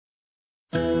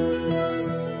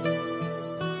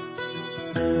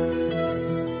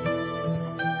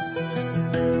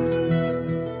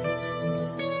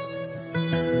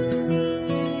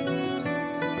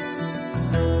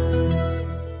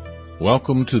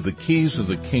Welcome to the Keys of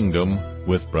the Kingdom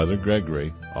with Brother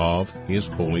Gregory of His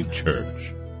Holy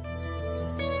Church.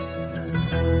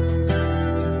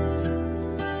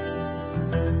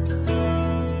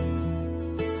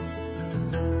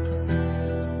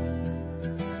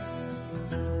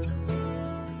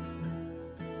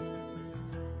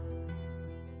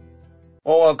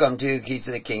 Well, welcome to Keys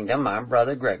of the Kingdom. I'm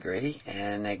Brother Gregory,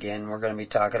 and again, we're going to be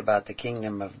talking about the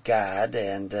Kingdom of God,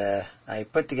 and I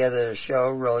put together a show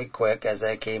really quick as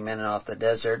I came in and off the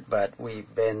desert, but we've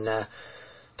been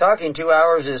talking 2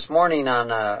 hours this morning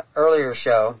on an earlier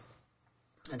show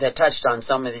that touched on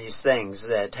some of these things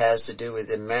that has to do with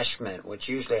enmeshment, which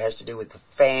usually has to do with the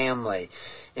family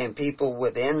and people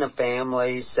within the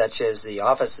family, such as the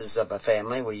offices of a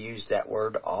family. We use that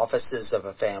word, offices of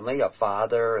a family, a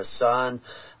father, a son,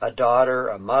 a daughter,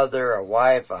 a mother, a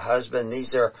wife, a husband.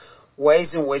 These are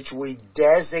ways in which we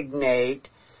designate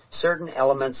certain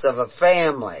elements of a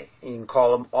family. You can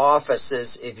call them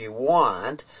offices if you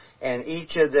want, and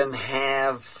each of them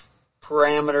have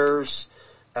parameters,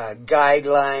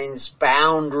 guidelines,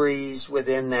 boundaries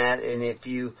within that, and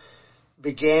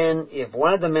if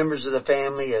one of the members of the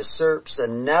family usurps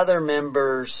another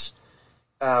member's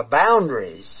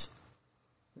boundaries,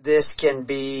 this can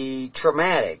be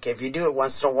traumatic. If you do it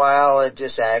once in a while, it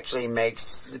just actually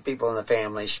makes the people in the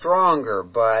family stronger,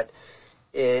 but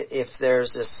if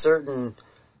there's a certain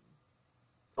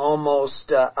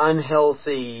almost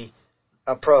unhealthy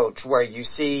approach where you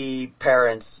see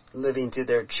parents living to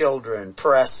their children,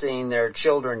 pressing their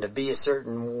children to be a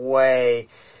certain way,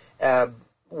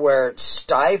 where it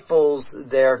stifles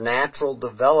their natural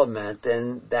development,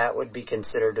 then that would be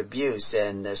considered abuse.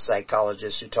 And there's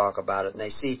psychologists who talk about it, and they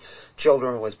see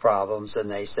children with problems, and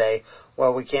they say,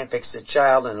 well, we can't fix the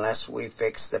child unless we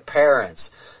fix the parents.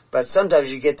 But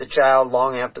sometimes you get the child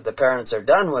long after the parents are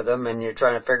done with them, and you're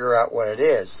trying to figure out what it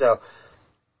is.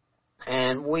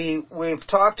 And we've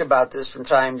talked about this from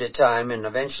time to time, and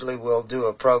eventually we'll do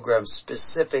a program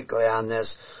specifically on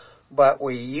this. But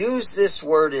we use this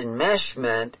word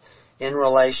enmeshment in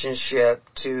relationship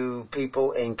to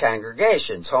people in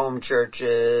congregations, home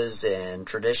churches and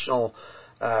traditional,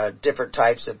 different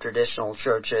types of traditional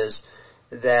churches.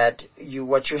 That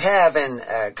what you have in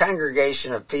a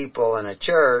congregation of people in a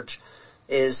church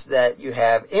is that you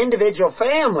have individual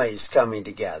families coming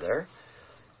together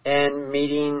and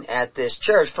meeting at this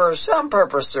church for some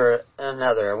purpose or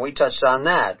another. And we touched on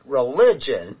that.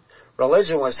 Religion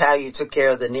was how you took care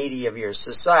of the needy of your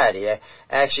society.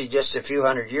 Actually, just a few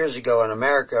hundred years ago in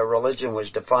America, religion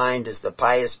was defined as the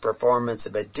pious performance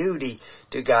of a duty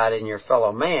to God and your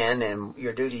fellow man, and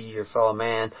your duty to your fellow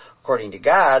man, according to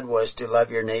God, was to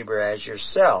love your neighbor as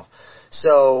yourself.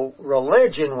 So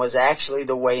religion was actually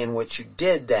the way in which you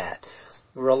did that.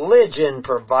 Religion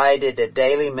provided a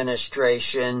daily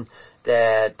ministration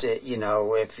that,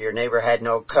 if your neighbor had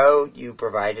no coat, you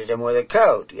provided him with a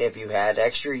coat. If you had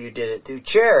extra, you did it through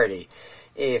charity.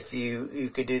 If you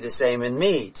could do the same in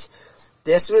meats.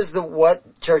 This was what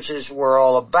churches were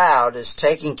all about, is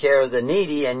taking care of the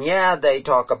needy. And yeah, they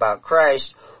talk about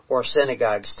Christ, or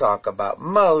synagogues talk about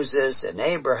Moses and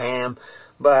Abraham,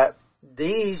 but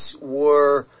these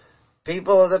were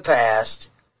people of the past,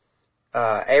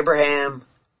 Abraham,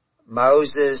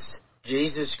 Moses,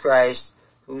 Jesus Christ,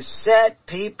 who set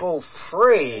people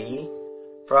free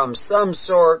from some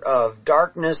sort of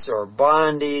darkness or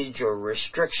bondage or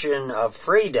restriction of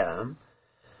freedom,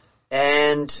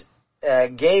 and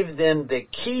gave them the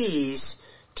keys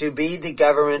to be the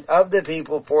government of the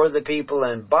people, for the people,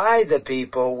 and by the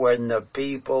people, when the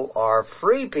people are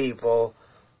free people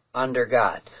under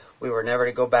God. We were never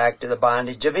to go back to the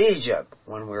bondage of Egypt.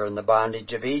 When we were in the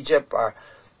bondage of Egypt,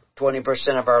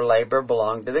 20% of our labor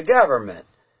belonged to the government.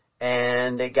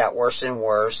 And it got worse and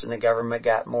worse, and the government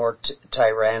got more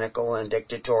tyrannical and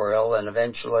dictatorial, and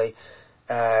eventually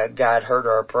God heard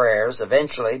our prayers,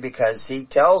 because He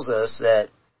tells us that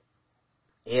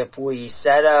if we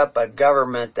set up a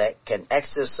government that can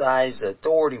exercise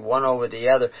authority one over the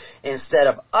other, instead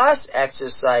of us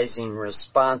exercising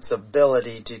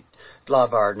responsibility to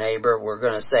love our neighbor, we're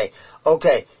going to say,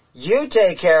 okay, you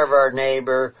take care of our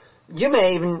neighbor. You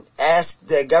may even ask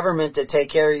the government to take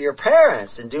care of your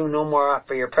parents and do no more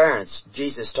for your parents.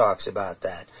 Jesus talks about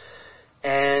that.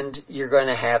 And you're going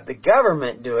to have the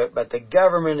government do it, but the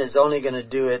government is only going to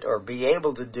do it or be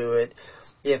able to do it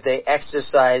if they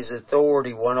exercise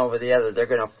authority one over the other. They're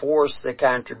going to force the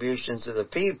contributions of the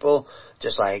people,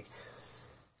 just like,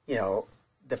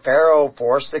 the Pharaoh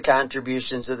forced the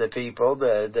contributions of the people,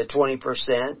 the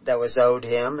 20% that was owed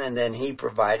him, and then he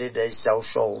provided a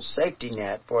social safety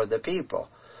net for the people.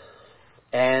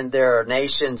 And there are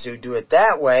nations who do it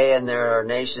that way, and there are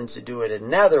nations who do it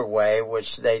another way,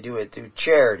 which they do it through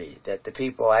charity, that the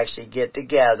people actually get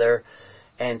together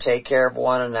and take care of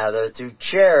one another through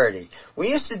charity. We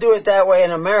used to do it that way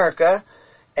in America,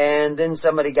 and then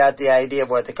somebody got the idea of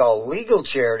what they call legal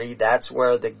charity. That's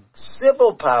where the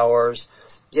civil powers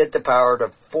get the power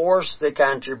to force the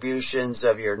contributions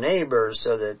of your neighbors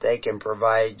so that they can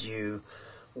provide you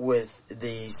with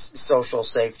these social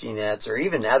safety nets or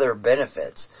even other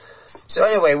benefits. So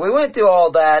anyway, we went through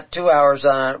all that, 2 hours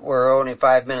on it. We're only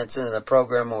 5 minutes into the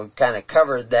program, and we've kind of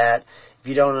covered that. If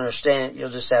you don't understand it,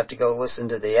 you'll just have to go listen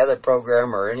to the other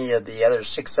program or any of the other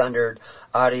 600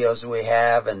 audios we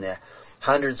have and the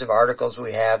hundreds of articles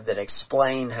we have that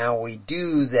explain how we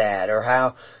do that, or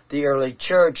how the early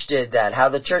church did that, how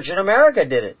the church in America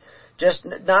did it just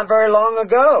not very long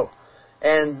ago.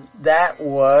 And that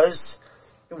was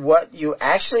what you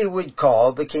actually would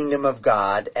call the kingdom of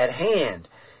God at hand.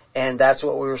 And that's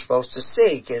what we were supposed to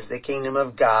seek, is the kingdom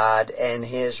of God and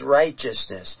His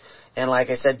righteousness. And like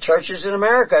I said, churches in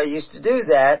America used to do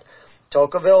that.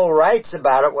 Tocqueville writes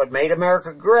about it. What made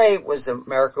America great was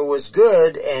America was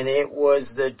good, and it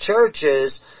was the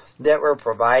churches that were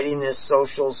providing this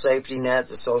social safety net,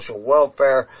 the social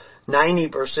welfare.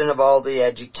 90% of all the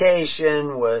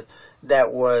education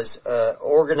that was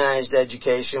organized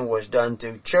education was done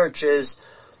through churches,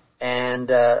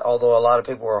 and although a lot of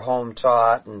people were home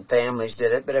taught and families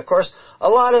did it, but of course a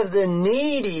lot of the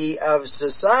needy of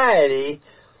society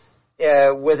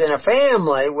within a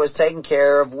family was taken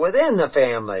care of within the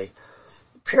family.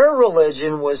 Pure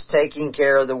religion was taking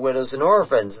care of the widows and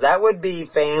orphans. That would be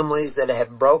families that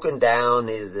have broken down,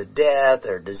 either death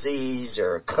or disease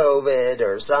or COVID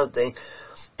or something,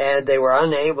 and they were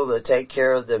unable to take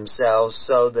care of themselves,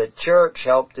 so the church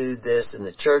helped do this, and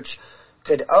the church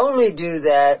could only do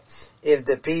that if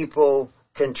the people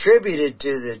contributed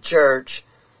to the church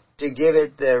to give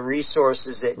it the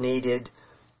resources it needed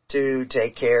to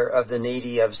take care of the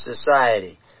needy of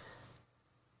society.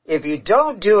 If you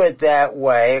don't do it that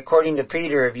way, according to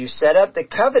Peter, if you set up the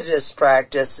covetous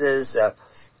practices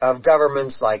of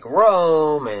governments like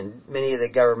Rome and many of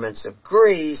the governments of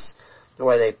Greece,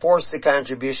 where they forced the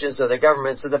contributions, or the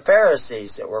governments of the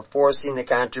Pharisees that were forcing the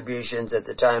contributions at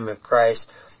the time of Christ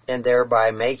and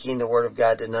thereby making the Word of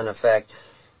God to none effect,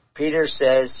 Peter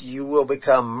says you will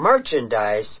become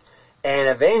merchandise, and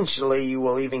eventually you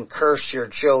will even curse your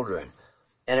children.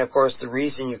 And of course the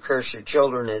reason you curse your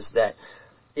children is that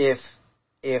if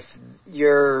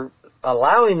you're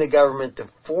allowing the government to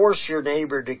force your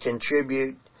neighbor to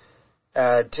contribute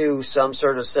to some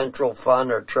sort of central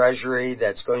fund or treasury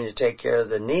that's going to take care of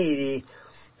the needy,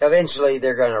 eventually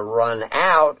they're going to run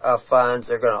out of funds.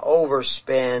 They're going to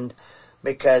overspend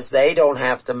because they don't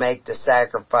have to make the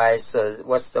sacrifice. So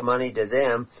what's the money to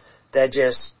them? They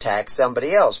just tax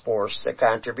somebody else, force a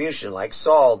contribution like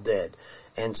Saul did,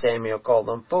 and Samuel called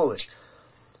them foolish.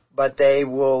 But they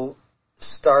will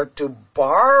start to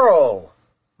borrow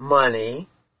money,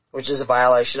 which is a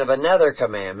violation of another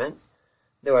commandment.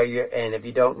 And if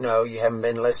you don't know, you haven't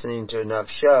been listening to enough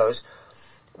shows,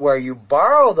 where you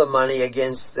borrow the money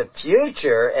against the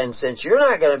future, and since you're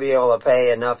not going to be able to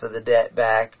pay enough of the debt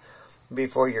back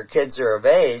before your kids are of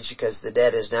age, because the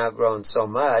debt has now grown so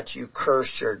much, you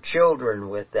curse your children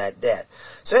with that debt.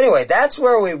 So anyway, that's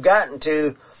where we've gotten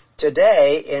to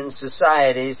today in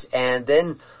societies, and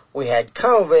then we had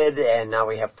COVID, and now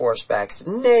we have forced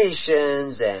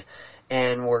vaccinations,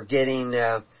 and we're getting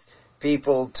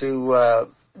people to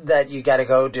that you got to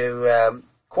go to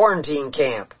quarantine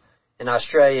camp. In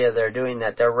Australia, they're doing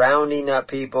that. They're rounding up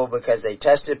people because they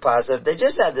tested positive. They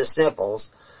just had the sniffles,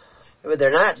 but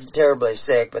they're not terribly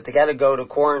sick, but they got to go to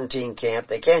quarantine camp.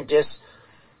 They can't just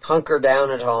hunker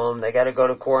down at home. They got to go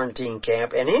to quarantine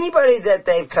camp. And anybody that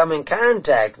they've come in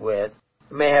contact with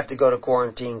may have to go to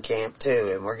quarantine camp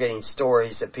too. And we're getting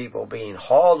stories of people being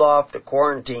hauled off to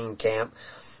quarantine camp.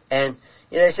 And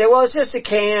they say, well, it's just a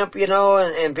camp,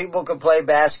 and people can play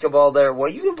basketball there. Well,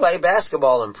 you can play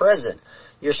basketball in prison.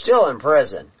 You're still in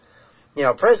prison.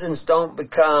 Prisons don't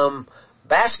become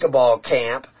basketball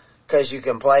camp because you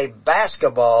can play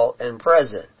basketball in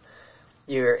prison.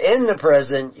 You're in the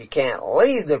prison. You can't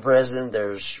leave the prison.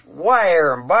 There's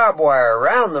wire and barbed wire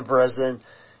around the prison.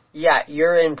 Yeah,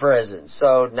 you're in prison.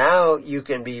 So now you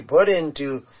can be put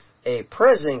into a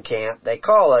prison camp. They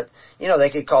call it, they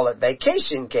could call it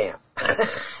vacation camp.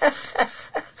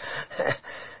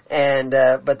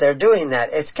 But they're doing that.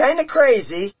 It's kind of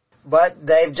crazy, but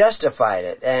they've justified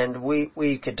it. And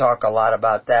we could talk a lot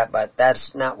about that, but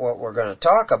that's not what we're going to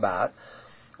talk about.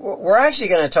 We're actually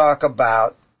going to talk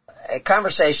about a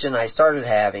conversation I started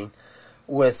having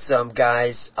with some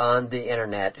guys on the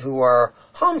internet who are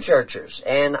home churchers.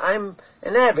 And I'm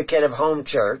an advocate of home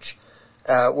church,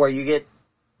 where you get,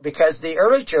 because the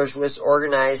early church was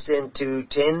organized into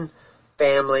 10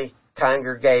 family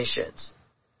congregations.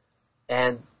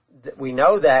 And we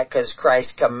know that because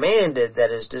Christ commanded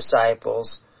that his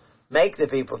disciples make the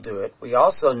people do it. We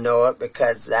also know it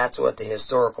because that's what the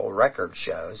historical record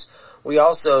shows. We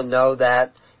also know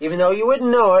that, even though you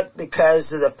wouldn't know it,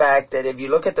 because of the fact that if you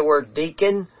look at the word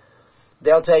deacon,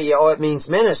 they'll tell you, oh, it means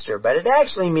minister, but it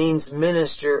actually means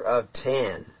minister of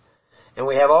 10. And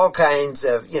we have all kinds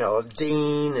of,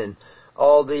 dean and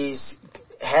all these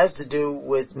has to do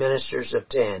with ministers of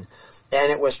 10.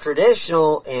 And it was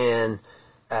traditional in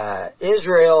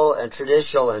Israel and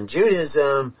traditional in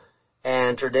Judaism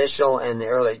and traditional in the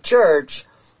early church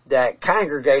that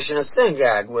congregation, a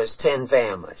synagogue, was 10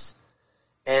 families.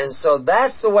 And so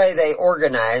that's the way they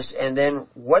organized. And then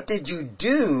what did you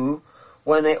do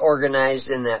when they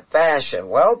organized in that fashion?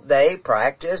 Well, they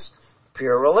practiced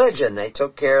pure religion. They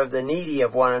took care of the needy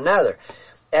of one another.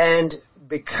 And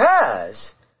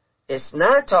because it's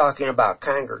not talking about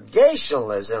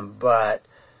congregationalism, but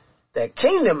the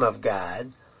kingdom of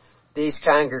God, these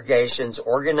congregations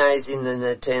organizing in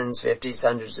the tens, 50s,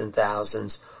 hundreds, and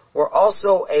thousands were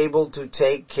also able to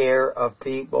take care of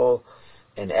people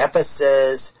in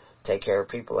Ephesus, take care of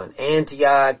people in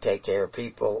Antioch, take care of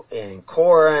people in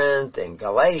Corinth, in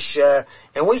Galatia.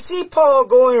 And we see Paul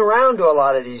going around to a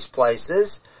lot of these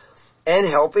places and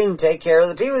helping take care of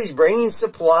the people. He's bringing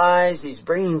supplies, he's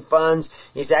bringing funds,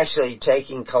 he's actually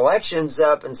taking collections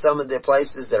up in some of the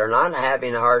places that are not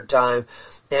having a hard time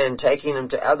and taking them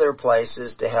to other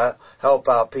places to help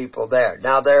out people there.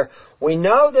 Now we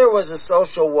know there was a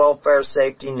social welfare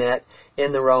safety net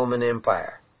in the Roman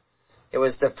Empire. It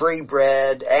was the free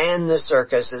bread and the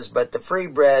circuses, but the free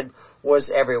bread was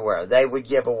everywhere. They would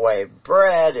give away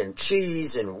bread and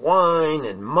cheese and wine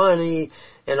and money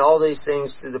and all these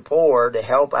things to the poor to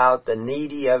help out the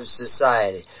needy of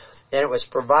society. And it was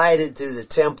provided through the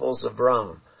temples of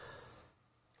Rome.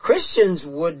 Christians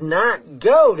would not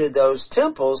go to those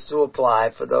temples to apply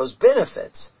for those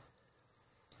benefits.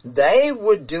 They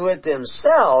would do it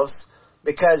themselves,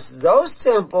 because those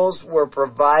temples were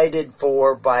provided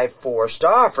for by forced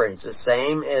offerings, the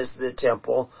same as the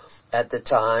temple at the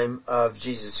time of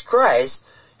Jesus Christ.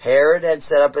 Herod had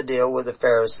set up a deal with the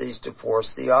Pharisees to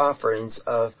force the offerings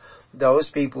of those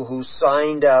people who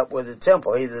signed up with the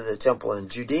temple, either the temple in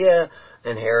Judea,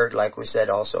 and Herod, like we said,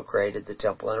 also created the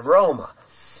temple in Rome.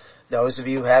 Those of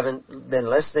you who haven't been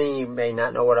listening, you may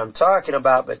not know what I'm talking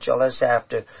about, but you'll just have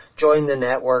to join the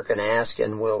network and ask,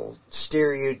 and we'll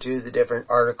steer you to the different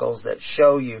articles that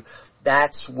show you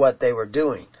that's what they were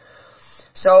doing.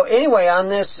 So anyway, on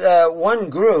this one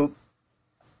group,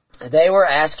 they were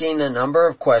asking a number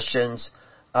of questions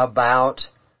about,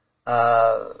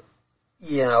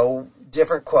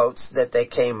 different quotes that they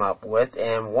came up with,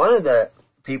 and one of the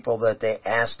people that they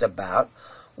asked about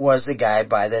was a guy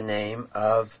by the name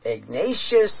of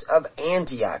Ignatius of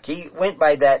Antioch. He went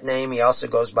by that name. He also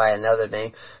goes by another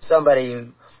name. Somebody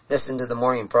who listened to the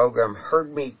morning program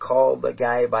heard me call the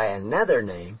guy by another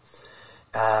name,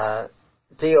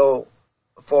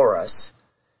 Theophorus,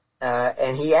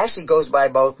 and he actually goes by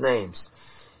both names.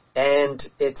 And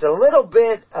it's a little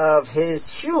bit of his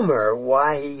humor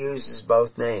why he uses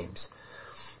both names.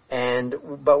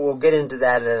 But we'll get into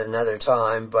that at another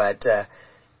time. But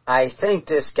I think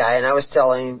this guy, and I was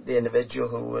telling the individual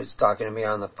who was talking to me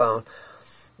on the phone,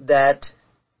 that,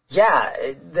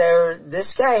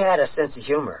 this guy had a sense of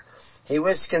humor. He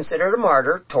was considered a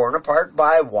martyr, torn apart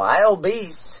by wild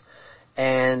beasts,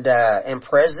 and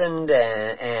imprisoned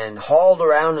and hauled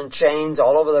around in chains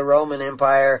all over the Roman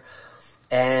Empire.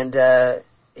 And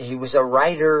he was a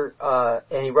writer,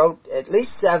 and he wrote at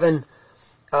least 7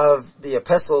 of the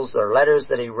epistles or letters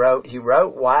that he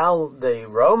wrote while the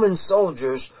Roman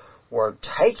soldiers were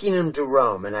taking him to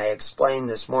Rome. And I explained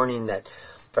this morning that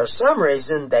for some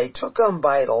reason they took him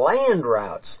by land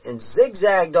routes and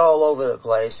zigzagged all over the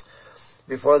place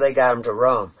before they got him to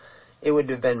Rome. It would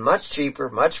have been much cheaper,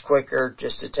 much quicker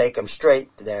just to take him straight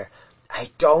there.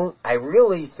 I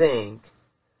really think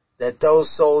that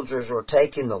those soldiers were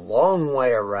taking the long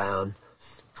way around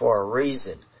for a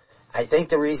reason. I think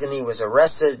the reason he was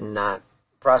arrested and not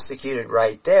prosecuted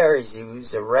right there is he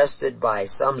was arrested by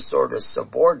some sort of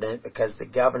subordinate because the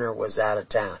governor was out of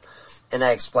town. And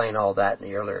I explained all that in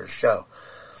the earlier show.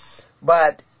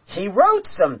 But he wrote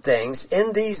some things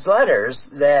in these letters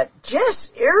that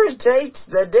just irritates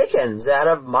the dickens out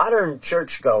of modern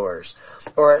churchgoers,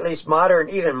 or at least modern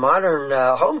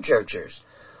home churchers.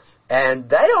 And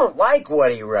they don't like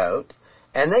what he wrote.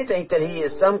 And they think that he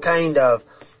is some kind of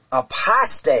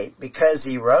apostate because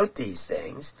he wrote these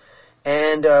things.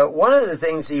 And one of the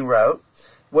things he wrote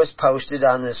was posted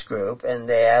on this group, and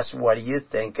they asked, what do you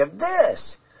think of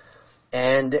this?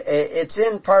 And it's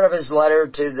in part of his letter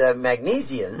to the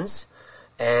Magnesians,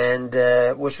 and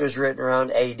which was written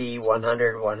around AD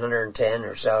 100, 110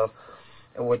 or so,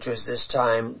 which was this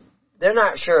time. They're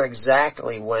not sure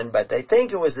exactly when, but they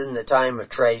think it was in the time of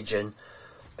Trajan,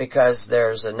 because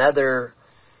there's another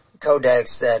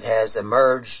codex that has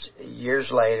emerged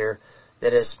years later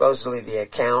that is supposedly the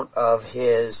account of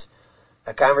his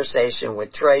a conversation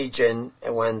with Trajan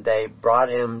when they brought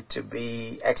him to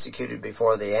be executed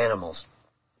before the animals.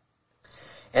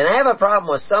 And I have a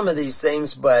problem with some of these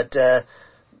things, but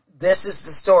this is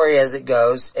the story as it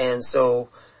goes, and so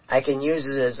I can use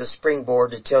it as a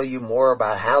springboard to tell you more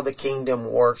about how the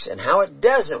kingdom works and how it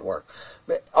doesn't work.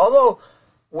 But although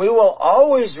we will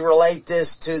always relate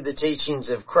this to the teachings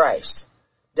of Christ.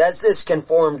 Does this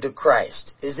conform to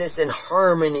Christ? Is this in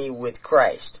harmony with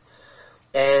Christ?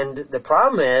 And the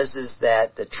problem is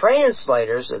that the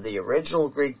translators of the original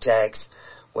Greek text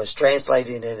was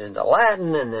translating it into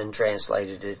Latin and then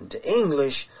translated it into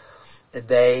English.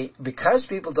 Because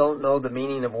people don't know the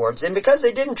meaning of words, and because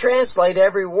they didn't translate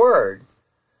every word,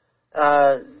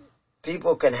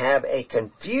 people can have a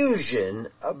confusion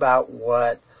about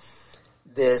what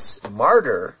this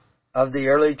martyr of the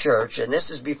early church, and this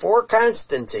is before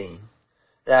Constantine.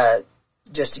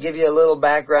 Just to give you a little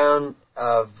background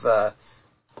of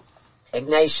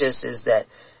Ignatius, is that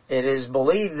it is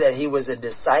believed that he was a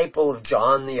disciple of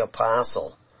John the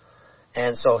Apostle.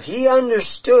 And so he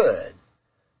understood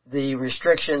the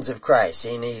restrictions of Christ.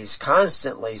 And he's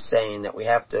constantly saying that we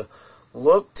have to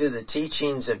look to the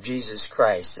teachings of Jesus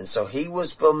Christ. And so he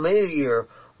was familiar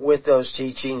with those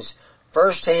teachings,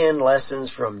 first-hand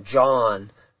lessons from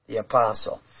John the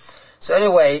Apostle. So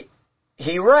anyway,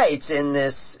 he writes in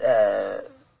this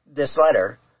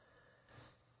letter,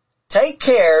 take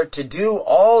care to do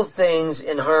all things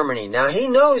in harmony. Now, he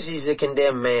knows he's a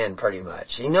condemned man, pretty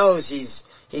much. He knows he's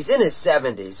in his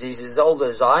 70s. He's as old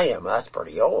as I am. That's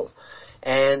pretty old.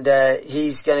 And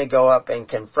he's going to go up and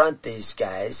confront these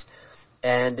guys.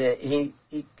 And he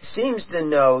seems to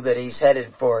know that he's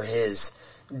headed for his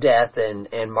death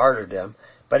and martyrdom.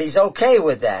 But he's okay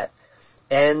with that.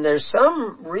 And there's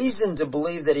some reason to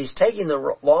believe that he's taking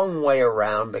the long way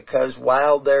around, because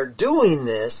while they're doing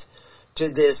this to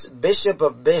this bishop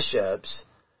of bishops,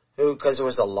 who, because it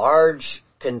was a large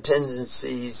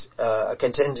contingency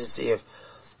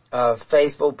of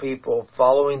faithful people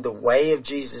following the way of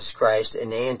Jesus Christ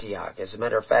in Antioch. As a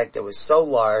matter of fact, it was so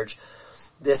large,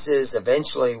 this is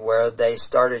eventually where they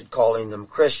started calling them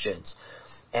Christians.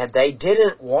 And they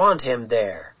didn't want him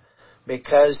there,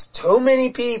 because too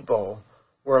many people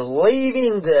were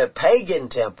leaving the pagan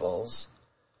temples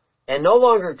and no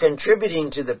longer contributing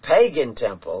to the pagan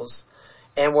temples,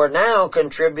 and were now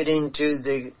contributing to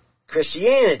the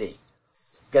Christianity.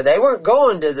 Because they weren't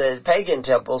going to the pagan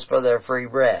temples for their free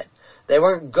bread. They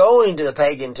weren't going to the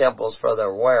pagan temples for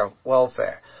their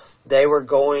welfare. They were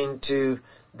going to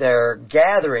their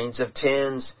gatherings of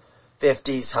tens,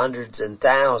 50s, hundreds, and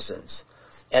thousands.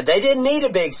 And they didn't need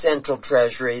a big central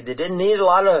treasury. They didn't need a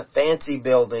lot of fancy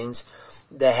buildings.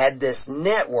 They had this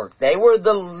network. They were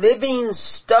the living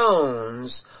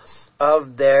stones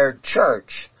of their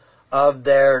church, of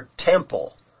their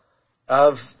temple,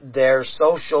 of their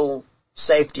social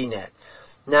safety net.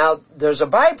 Now, there's a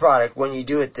byproduct when you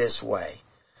do it this way,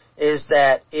 is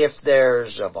that if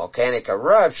there's a volcanic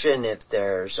eruption, if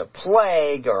there's a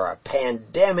plague or a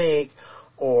pandemic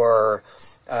or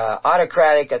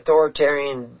autocratic,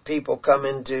 authoritarian people come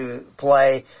into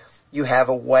play, you have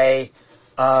a way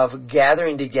of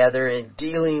gathering together and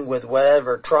dealing with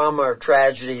whatever trauma or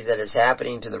tragedy that is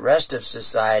happening to the rest of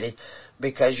society,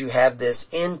 because you have this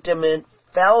intimate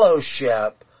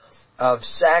fellowship of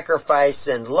sacrifice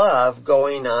and love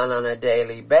going on a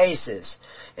daily basis.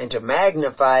 And to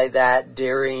magnify that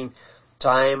during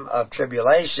time of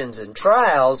tribulations and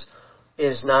trials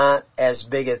is not as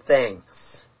big a thing.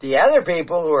 The other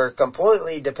people who are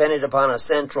completely dependent upon a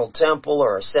central temple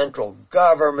or a central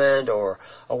government or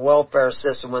a welfare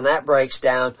system, when that breaks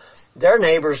down, their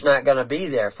neighbor's not going to be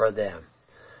there for them.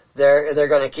 They're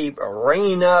going to keep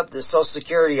ringing up the Social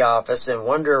Security office and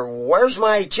wonder, where's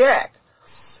my check?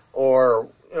 Or,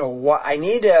 I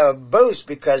need a boost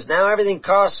because now everything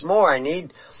costs more. I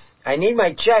need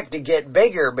my check to get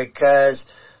bigger because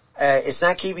it's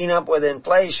not keeping up with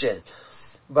inflation.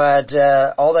 But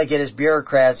all they get is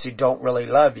bureaucrats who don't really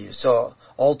love you. So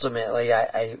ultimately,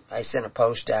 I sent a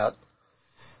post out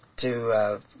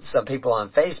to some people on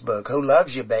Facebook, who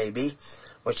loves you, baby?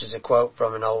 which is a quote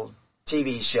from an old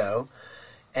TV show.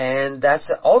 And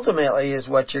that's ultimately is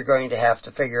what you're going to have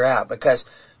to figure out, because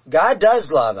God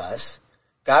does love us.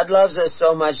 God loves us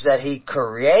so much that He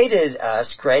created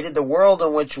us, created the world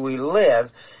in which we live,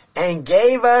 and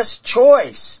gave us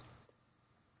choice.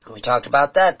 We talked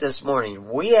about that this morning.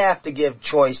 We have to give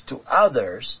choice to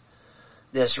others,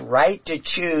 this right to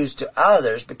choose to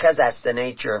others, because that's the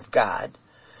nature of God.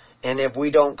 And if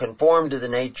we don't conform to the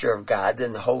nature of God,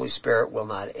 then the Holy Spirit will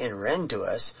not enter into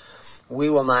us. We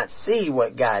will not see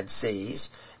what God sees,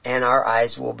 and our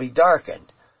eyes will be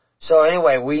darkened. So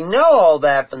anyway, we know all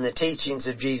that from the teachings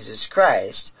of Jesus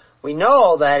Christ. We know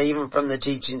all that even from the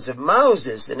teachings of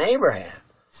Moses and Abraham.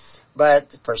 But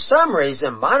for some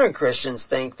reason, modern Christians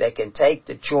think they can take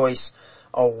the choice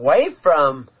away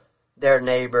from their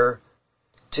neighbor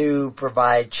to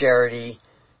provide charity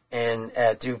and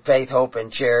through faith, hope,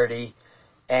 and charity,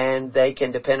 and they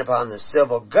can depend upon the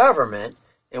civil government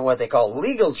in what they call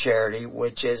legal charity,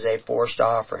 which is a forced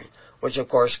offering, which of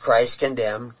course Christ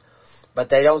condemned, but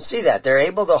they don't see that. They're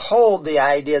able to hold the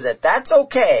idea that that's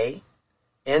okay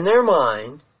in their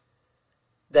mind,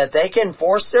 that they can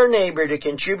force their neighbor to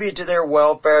contribute to their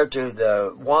welfare, to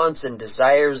the wants and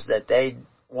desires that they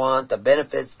want, the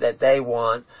benefits that they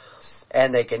want,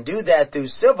 and they can do that through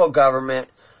civil government,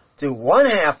 through one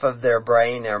half of their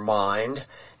brain, their mind,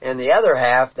 and the other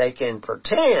half they can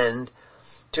pretend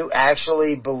to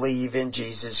actually believe in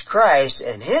Jesus Christ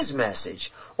and His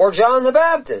message. Or John the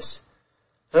Baptist,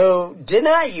 who did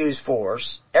not use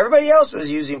force. Everybody else was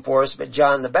using force, but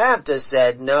John the Baptist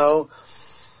said, no,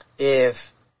 if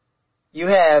you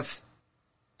have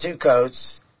 2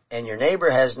 coats and your neighbor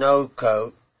has no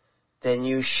coat, then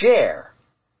you share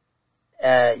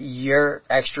your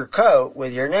extra coat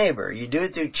with your neighbor. You do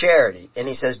it through charity. And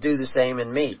he says, do the same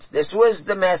in meats. This was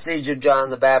the message of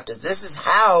John the Baptist. This is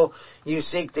how you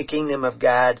seek the kingdom of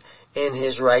God in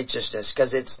His righteousness.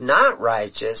 Because it's not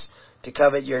righteous to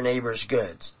covet your neighbor's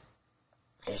goods.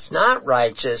 It's not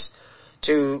righteous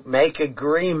to make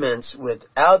agreements with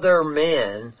other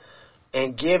men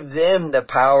and give them the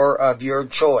power of your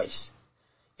choice.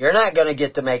 You're not going to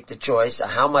get to make the choice of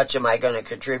how much am I going to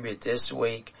contribute this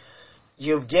week.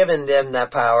 You've given them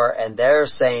that power, and they're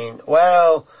saying,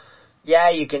 well, yeah,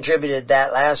 you contributed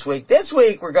that last week. This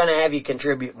week we're going to have you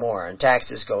contribute more, and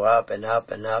taxes go up and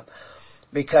up and up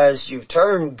because you've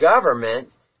turned government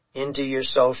into your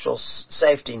social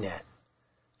safety net,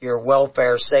 your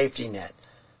welfare safety net.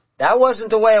 That wasn't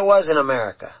the way it was in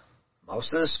America.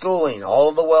 Most of the schooling, all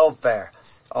of the welfare,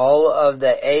 all of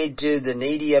the aid to the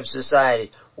needy of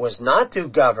society was not through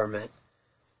government.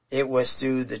 It was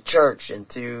through the church and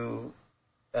through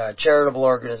charitable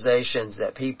organizations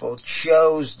that people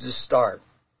chose to start.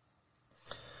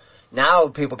 Now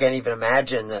people can't even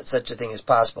imagine that such a thing is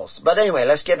possible. But anyway,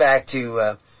 let's get back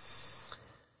to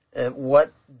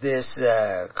what this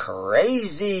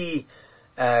crazy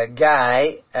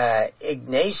guy,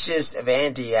 Ignatius of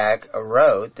Antioch,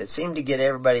 wrote that seemed to get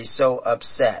everybody so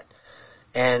upset.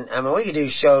 And, I mean, we could do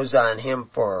shows on him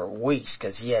for weeks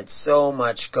because he had so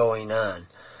much going on.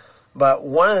 But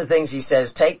one of the things he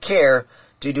says, take care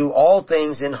to do all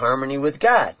things in harmony with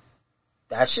God.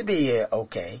 That should be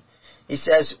okay. He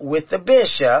says, with the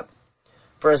bishop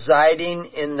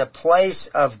presiding in the place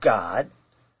of God.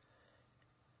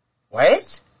 Wait?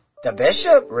 The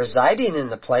bishop residing in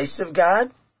the place of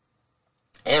God?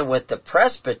 And with the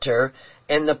presbyter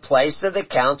in the place of the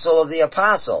council of the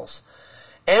apostles?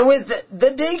 And with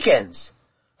the deacons,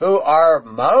 who are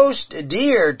most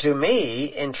dear to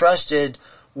me, entrusted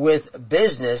with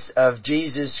business of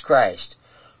Jesus Christ,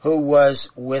 who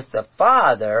was with the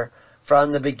Father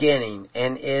from the beginning,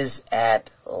 and is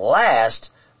at last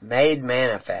made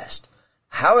manifest.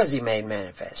 How is He made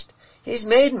manifest? He's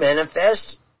made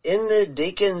manifest in the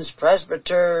deacons,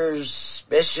 presbyters,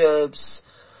 bishops,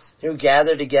 who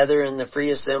gather together in the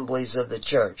free assemblies of the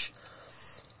church.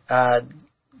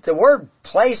 The word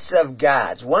place of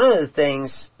God's, one of the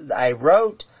things I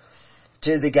wrote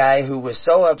to the guy who was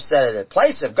so upset at it.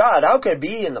 Place of God, how could it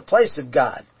be in the place of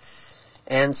God?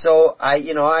 And so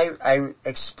I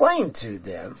explained to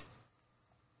them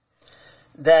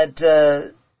that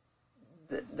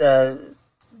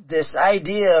this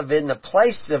idea of in the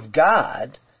place of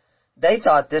God, they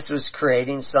thought this was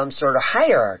creating some sort of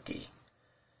hierarchy.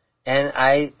 And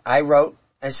I wrote,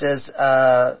 I says,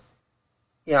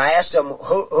 I asked them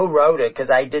who wrote it, because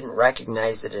I didn't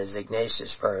recognize it as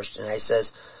Ignatius first. And I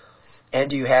says, and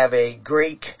do you have a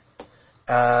Greek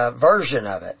version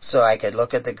of it? So I could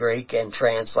look at the Greek and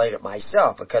translate it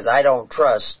myself, because I don't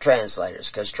trust translators,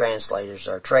 because translators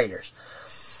are traitors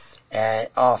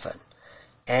often.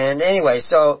 And anyway,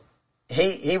 so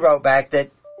he wrote back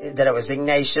that it was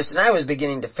Ignatius, and I was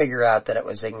beginning to figure out that it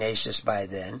was Ignatius by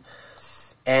then.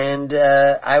 And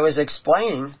I was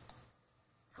explaining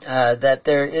that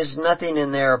there is nothing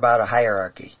in there about a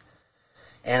hierarchy.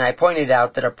 And I pointed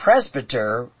out that a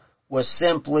presbyter was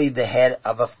simply the head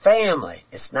of a family.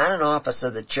 It's not an office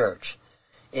of the church.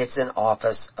 It's an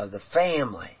office of the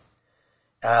family.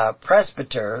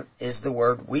 Presbyter is the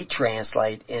word we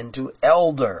translate into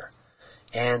elder.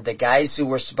 And the guys who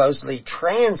were supposedly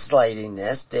translating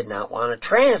this did not want to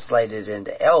translate it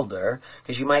into elder,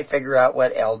 because you might figure out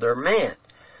what elder meant.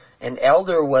 An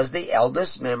elder was the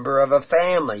eldest member of a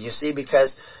family. You see,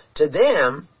 because to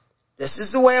them, this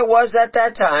is the way it was at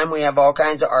that time. We have all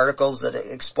kinds of articles that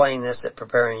explain this at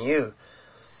Preparing You.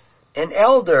 An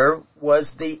elder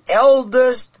was the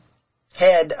eldest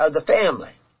head of the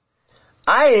family.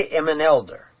 I am an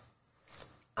elder.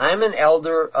 I'm an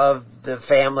elder of the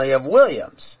family of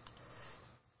Williams.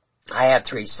 I have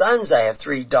 3 sons. I have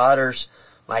 3 daughters.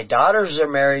 My daughters are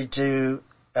married to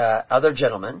other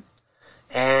gentlemen,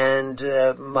 and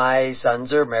my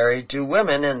sons are married to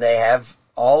women, and they have,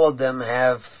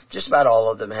 just about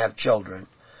all of them have children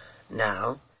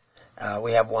now.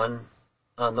 We have one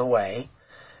on the way.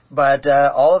 But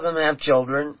all of them have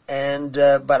children, and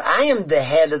but I am the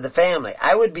head of the family.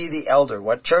 I would be the elder.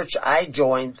 What church I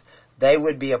joined, they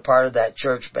would be a part of that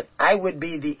church, but I would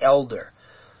be the elder.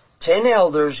 10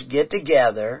 elders get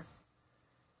together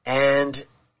and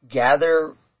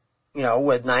gather,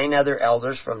 with 9 other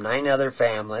elders from 9 other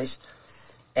families,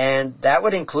 and that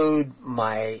would include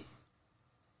my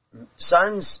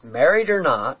sons, married or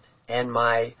not, and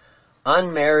my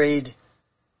unmarried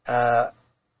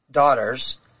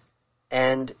daughters.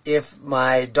 And if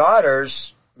my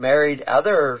daughters married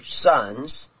other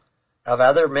sons of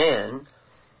other men,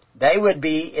 they would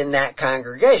be in that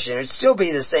congregation. It would still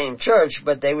be the same church,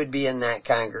 but they would be in that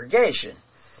congregation,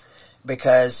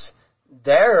 because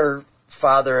their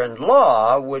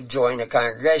father-in-law would join a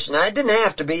congregation. Now, it didn't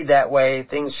have to be that way.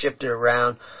 Things shifted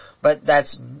around, but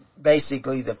that's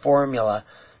basically the formula.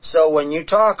 So when you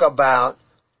talk about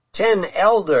 10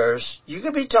 elders, you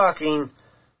could be talking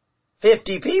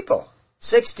 50 people,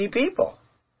 60 people,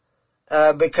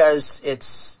 because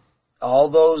it's all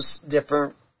those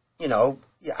different,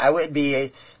 I would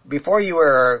be, before you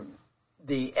were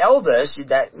the eldest,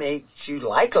 that makes you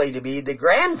likely to be the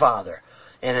grandfather.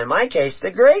 And in my case,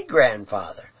 the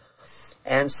great-grandfather.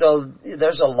 And so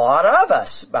there's a lot of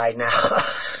us by now.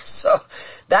 So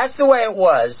that's the way it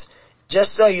was.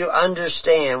 Just so you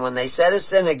understand, when they said a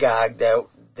synagogue, that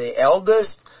the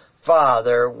eldest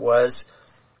father was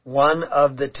one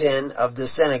of the 10 of the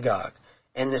synagogue.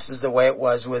 And this is the way it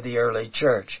was with the early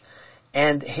church.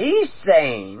 And he's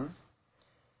saying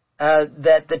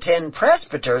that the 10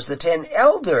 presbyters, the 10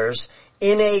 elders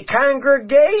in a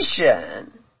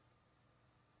congregation,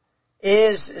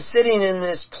 is sitting in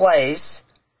this place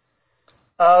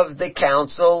of the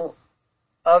council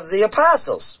of the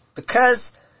apostles,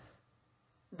 because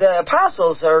the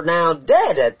apostles are now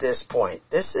dead at this point.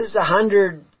 This is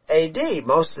 100 A.D.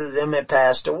 Most of them had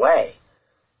passed away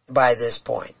by this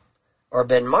point, or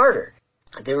been martyred.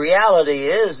 The reality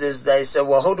is they said,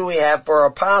 well, who do we have for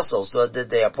apostles? So did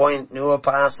they appoint new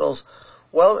apostles?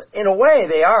 Well, in a way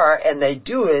they are, and they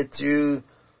do it through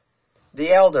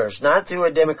the elders, not through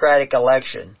a democratic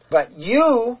election. But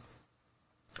you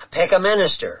pick a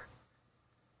minister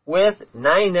with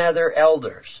 9 other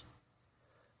elders.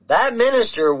 That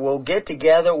minister will get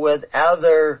together with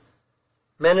other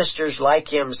ministers like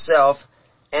himself,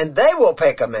 and they will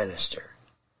pick a minister.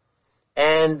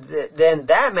 And then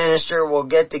that minister will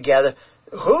get together.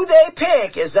 Who they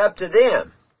pick is up to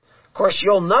them. Of course,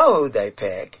 you'll know who they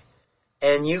pick,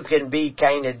 and you can be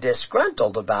kind of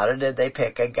disgruntled about it if they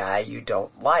pick a guy you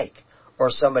don't like,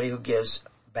 or somebody who gives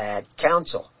bad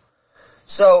counsel.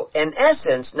 So, in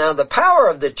essence, now the power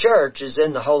of the church is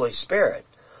in the Holy Spirit.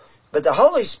 But the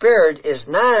Holy Spirit is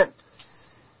not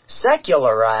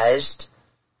secularized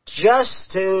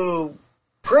just to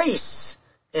priests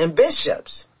and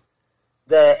bishops.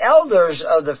 The elders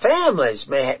of the families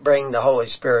may bring the Holy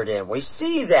Spirit in. We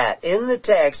see that in the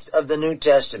text of the New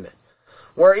Testament,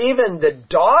 where even the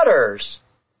daughters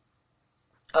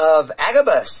of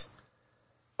Agabus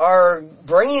are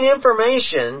bringing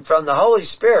information from the Holy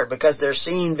Spirit because they're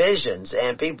seeing visions,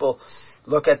 and people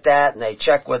look at that and they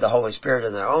check with the Holy Spirit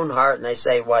in their own heart and they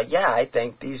say, well, yeah, I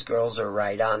think these girls are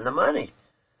right on the money.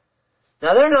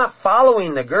 Now, they're not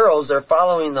following the girls, they're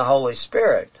following the Holy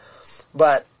Spirit.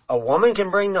 But a woman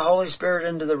can bring the Holy Spirit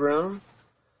into the room.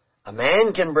 A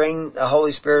man can bring the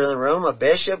Holy Spirit in the room. A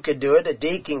bishop could do it. A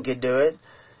deacon could do it.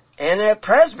 And a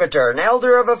presbyter, an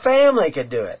elder of a family, could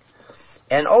do it.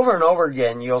 And over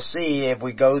again, you'll see if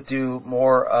we go through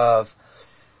more of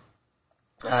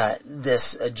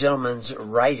this gentleman's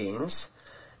writings,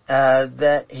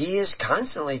 that he is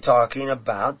constantly talking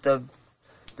about the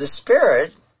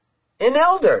Spirit in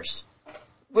elders,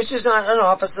 which is not an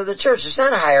office of the church. It's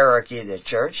not a hierarchy of the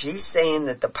church. He's saying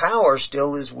that the power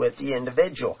still is with the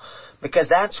individual, because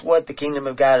that's what the kingdom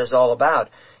of God is all about,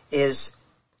 is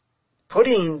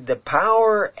putting the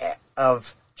power of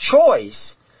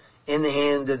choice in the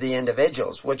hand of the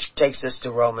individuals, which takes us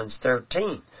to Romans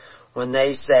 13, when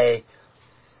they say,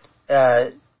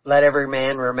 let every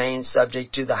man remain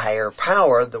subject to the higher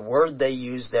power. The word they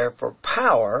use there for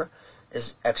power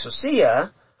is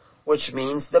exousia, which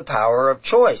means the power of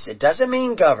choice. It doesn't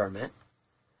mean government,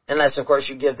 unless, of course,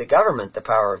 you give the government the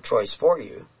power of choice for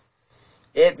you.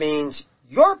 It means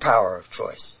your power of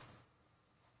choice.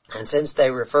 And since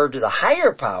they refer to the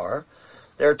higher power,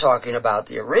 they're talking about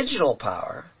the original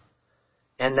power.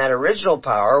 And that original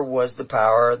power was the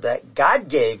power that God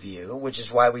gave you, which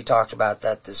is why we talked about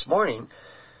that this morning.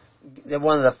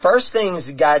 One of the first things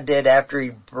God did after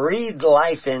He breathed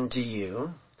life into you,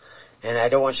 and I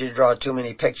don't want you to draw too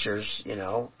many pictures,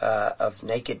 of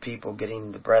naked people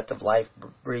getting the breath of life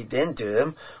breathed into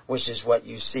them, which is what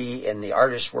you see in the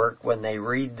artist's work when they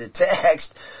read the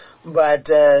text. But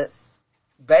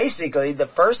basically, the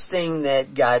first thing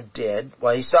that God did,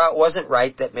 He saw it wasn't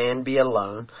right that man be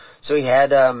alone, so He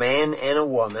had a man and a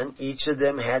woman. Each of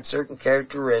them had certain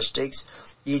characteristics.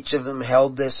 Each of them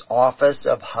held this office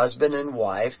of husband and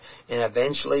wife, and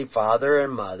eventually father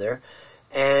and mother.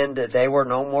 And they were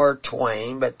no more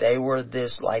twain, but they were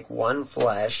this like one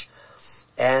flesh.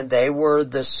 And they were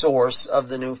the source of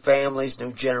the new families,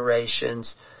 new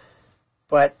generations.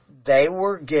 But they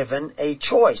were given a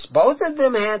choice. Both of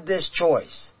them had this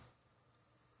choice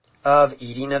of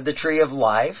eating of the tree of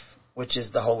life, which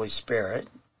is the Holy Spirit,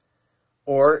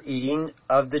 or eating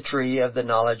of the tree of the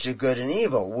knowledge of good and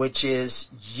evil, which is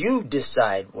you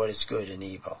decide what is good and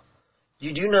evil.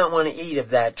 You do not want to eat of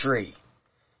that tree.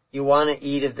 You want to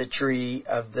eat of the tree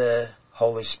of the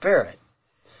Holy Spirit.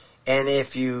 And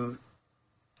if you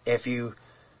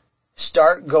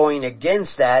start going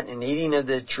against that and eating of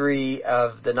the tree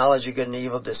of the knowledge of good and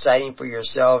evil, deciding for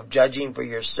yourself, judging for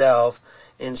yourself,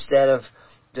 instead of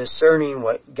discerning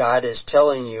what God is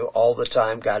telling you all the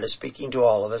time, God is speaking to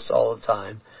all of us all the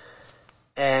time,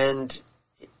 and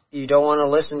you don't want to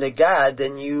listen to God,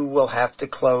 then you will have to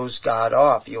close God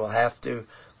off. You will have to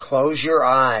close your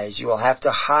eyes. You will have to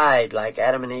hide like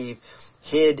Adam and Eve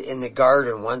hid in the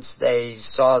garden once they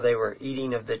saw they were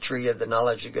eating of the tree of the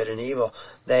knowledge of good and evil.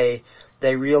 They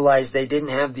realized they didn't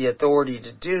have the authority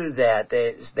to do that.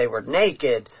 They were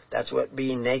naked. That's what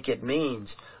being naked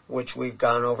means, which we've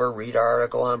gone over. Read our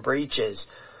article on breaches.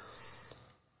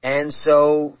 And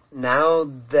so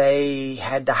now they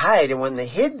had to hide. And when they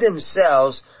hid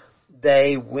themselves,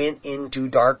 they went into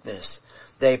darkness.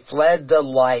 They fled the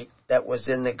light that was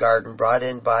in the garden, brought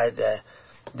in by the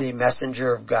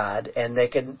messenger of God, and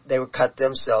they would cut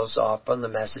themselves off from the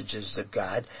messages of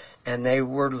God, and they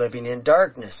were living in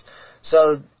darkness.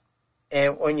 So,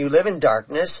 and when you live in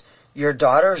darkness, your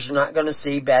daughter's not going to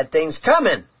see bad things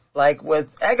coming, like with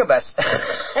Agabus.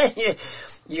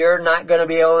 You're not going to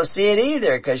be able to see it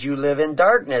either, because you live in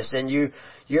darkness, and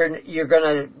you're going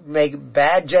to make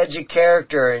bad judge of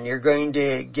character, and you're going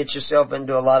to get yourself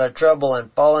into a lot of trouble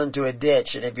and fall into a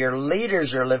ditch. And if your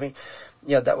leaders are living,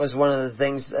 that was one of the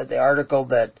things that the article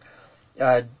that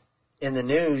in the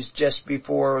news just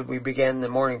before we began the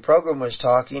morning program was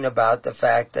talking about, the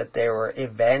fact that there were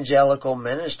evangelical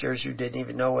ministers who didn't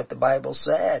even know what the Bible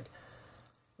said.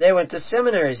 They went to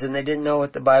seminaries and they didn't know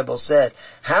what the Bible said.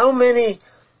 How many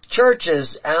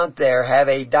churches out there have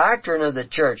a doctrine of the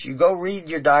church? You go read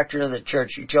your doctrine of the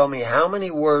church. You tell me how many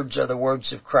words are the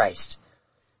words of Christ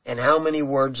and how many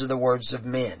words are the words of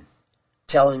men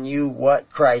telling you what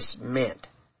Christ meant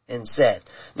and said.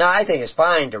 Now, I think it's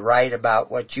fine to write about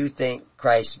what you think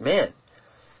Christ meant,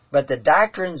 but the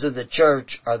doctrines of the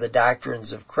church are the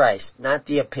doctrines of Christ, not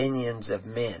the opinions of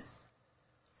men.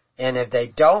 And if they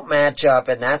don't match up,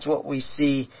 and that's what we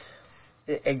see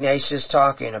Ignatius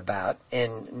talking about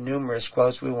in numerous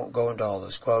quotes, we won't go into all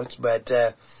those quotes, but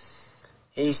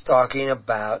he's talking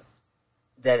about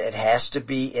that it has to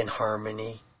be in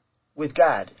harmony with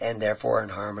God, and therefore in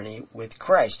harmony with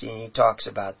Christ. And he talks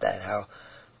about that, how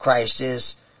Christ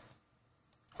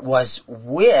was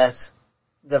with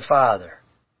the Father.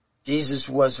 Jesus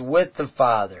was with the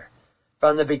Father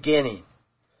from the beginning.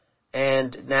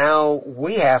 And now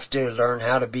we have to learn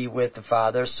how to be with the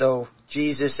Father, so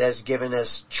Jesus has given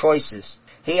us choices.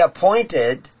 He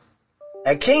appointed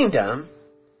a kingdom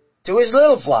to His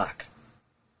little flock.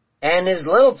 and his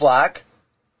little flock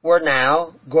were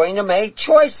now going to make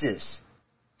choices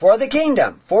for the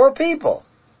kingdom, for people.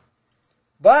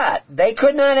 But they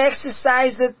could not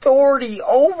exercise authority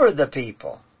over the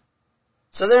people.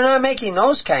 So they're not making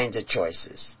those kinds of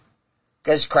choices.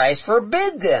 Because Christ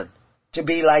forbid them to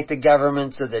be like the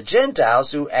governments of the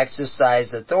Gentiles who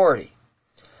exercise authority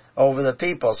over the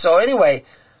people. So anyway,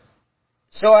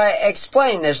 so I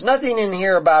explained there's nothing in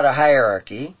here about a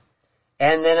hierarchy.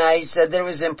 And then I said that it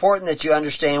was important that you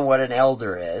understand what an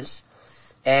elder is.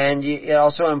 And it's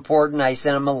also important, I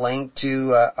sent him a link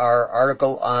to our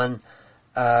article on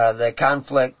the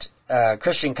conflict,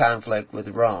 Christian conflict with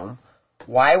Rome.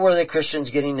 Why were the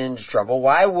Christians getting into trouble?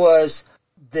 Why was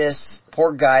this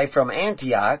poor guy from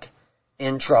Antioch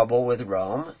in trouble with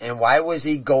Rome? And why was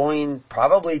he going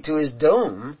probably to his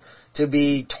doom to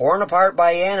be torn apart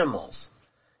by animals?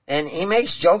 And he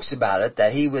makes jokes about it,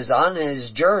 that he was on his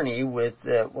journey with,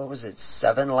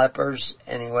 7 lepers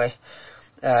anyway,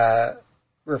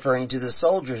 referring to the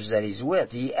soldiers that he's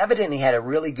with. He evidently had a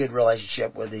really good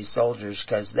relationship with these soldiers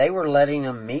because they were letting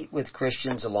him meet with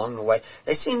Christians along the way.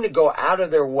 They seemed to go out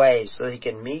of their way so he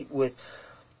can meet with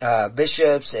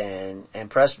bishops and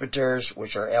presbyters,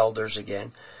 which are elders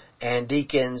again, and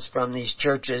deacons from these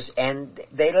churches, and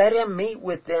they let him meet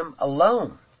with them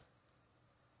alone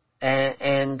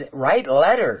and write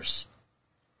letters.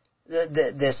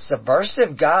 This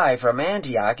subversive guy from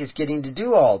Antioch is getting to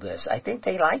do all this. I think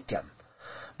they liked him.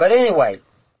 But anyway,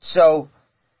 so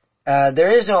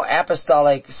there is no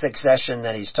apostolic succession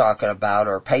that he's talking about,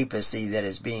 or papacy that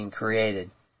is being created.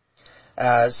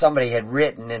 Somebody had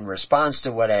written in response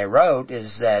to what I wrote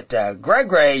is that,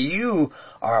 Gregory, you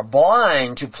are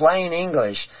blind to plain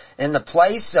English. In the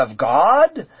place of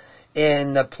God,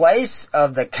 in the place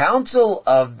of the council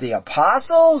of the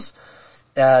apostles,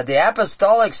 the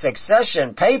apostolic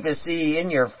succession, papacy in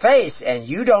your face, and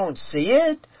you don't see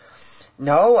it?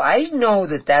 No, I know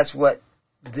that that's what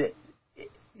the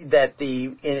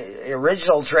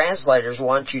original translators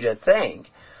want you to think,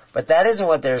 but that isn't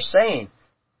what they're saying.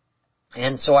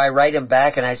 And so I write him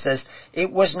back and I says,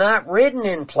 it was not written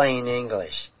in plain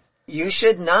English. You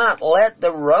should not let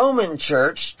the Roman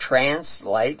Church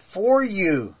translate for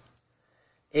you.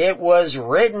 It was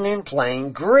written in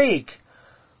plain Greek.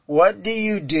 What do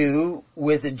you do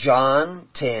with John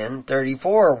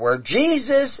 10:34, where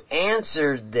Jesus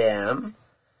answered them,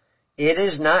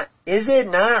 is it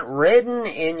not written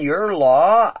in your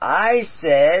law, I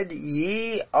said,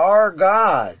 ye are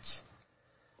gods?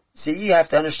 See, you have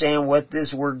to understand what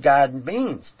this word God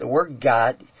means. The word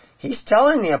God, he's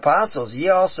telling the apostles, ye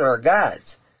also are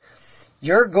gods.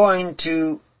 You're going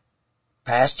to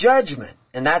pass judgment.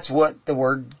 And that's what the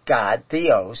word God,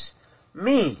 theos,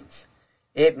 means.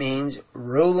 It means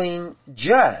ruling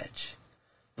judge.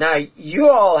 Now, you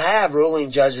all have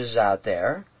ruling judges out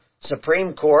there.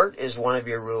 Supreme Court is one of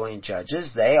your ruling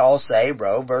judges. They all say,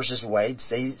 Roe versus Wade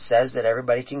says that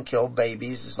everybody can kill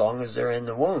babies as long as they're in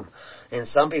the womb. And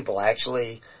some people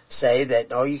actually say that,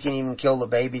 no, you can even kill the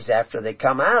babies after they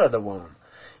come out of the womb.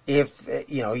 If,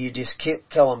 you just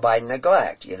kill them by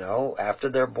neglect, after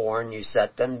they're born, you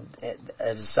set them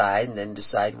aside and then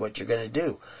decide what you're going to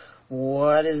do.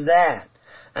 What is that?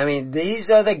 I mean, these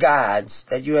are the gods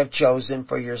that you have chosen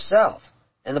for yourself.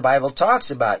 And the Bible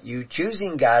talks about you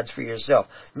choosing gods for yourself.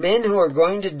 Men who are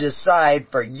going to decide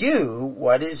for you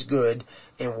what is good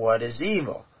and what is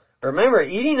evil. Remember,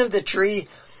 eating of the tree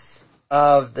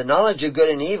of the knowledge of good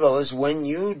and evil is when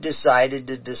you decided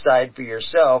to decide for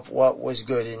yourself what was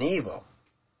good and evil.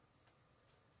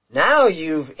 Now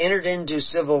you've entered into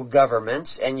civil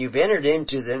governments, and you've entered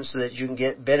into them so that you can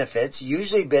get benefits,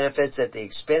 usually benefits at the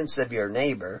expense of your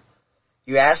neighbor.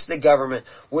 You ask the government,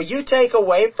 will you take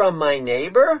away from my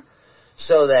neighbor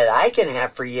so that I can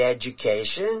have free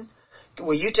education?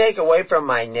 Will you take away from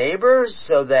my neighbor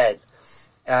so that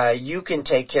you can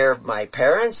take care of my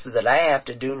parents, so that I have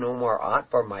to do no more ought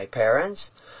for my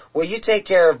parents? Will you take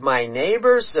care of my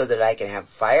neighbors so that I can have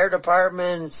fire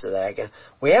department,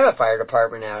 we have a fire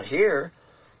department out here.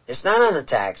 It's not on the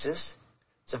taxes.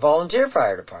 It's a volunteer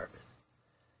fire department.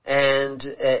 And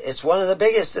it's one of the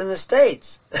biggest in the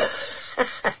States.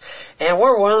 And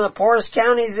we're one of the poorest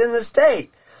counties in the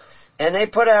state. And they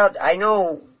put out, I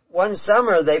know one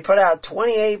summer they put out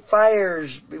 28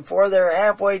 fires before they're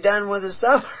halfway done with the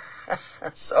summer.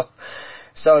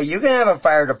 So you can have a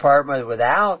fire department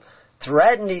without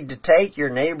threatening to take your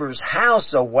neighbor's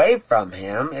house away from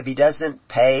him if he doesn't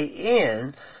pay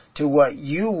in to what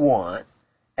you want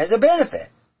as a benefit.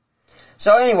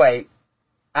 So anyway,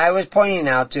 I was pointing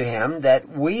out to him that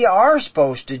we are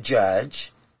supposed to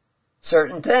judge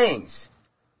certain things.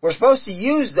 We're supposed to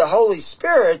use the Holy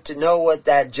Spirit to know what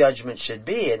that judgment should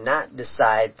be and not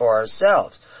decide for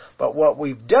ourselves. But what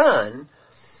we've done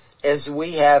is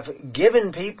we have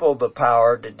given people the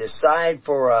power to decide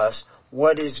for us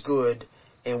what is good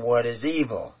and what is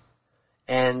evil.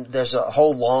 And there's a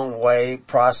whole long way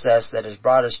process that has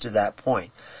brought us to that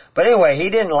point. But anyway, he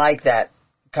didn't like that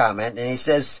comment, and he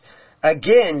says,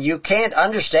 again, you can't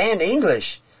understand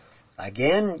English.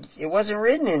 Again, it wasn't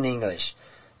written in English.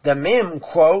 The Mim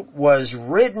quote was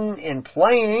written in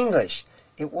plain English.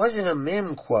 It wasn't a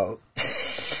Mim quote.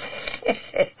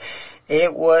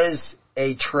 It was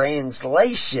a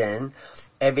translation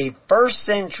of a first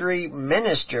century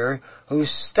minister who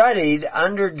studied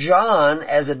under John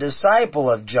as a disciple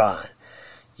of John.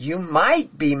 You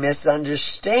might be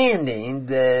misunderstanding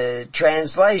the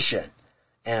translation.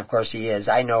 And of course he is.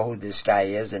 I know who this guy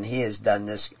is, and he has done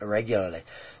this regularly.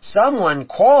 Someone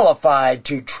qualified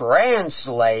to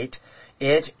translate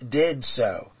it did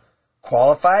so.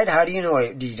 Qualified? How do you know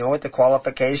it? Do you know what the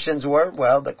qualifications were?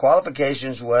 Well, the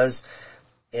qualifications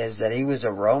is that he was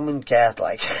a Roman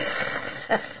Catholic.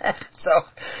 So,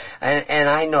 and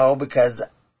I know because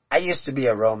I used to be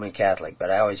a Roman Catholic, but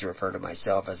I always refer to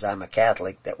myself as I'm a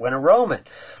Catholic that went a Roman.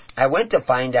 I went to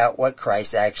find out what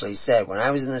Christ actually said. When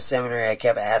I was in the seminary, I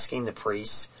kept asking the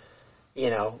priests,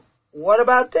 what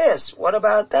about this? What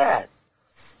about that?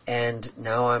 And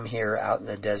now I'm here out in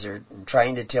the desert and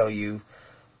trying to tell you,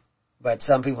 but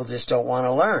some people just don't want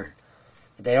to learn.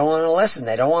 They don't want to listen.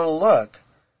 They don't want to look.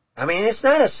 I mean, it's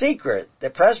not a secret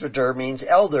that presbyter means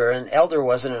elder, and elder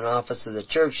wasn't an office of the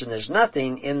church, and there's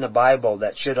nothing in the Bible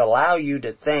that should allow you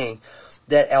to think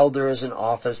that elder is an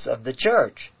office of the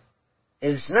church.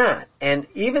 It's not. And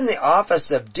even the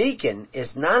office of deacon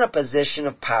is not a position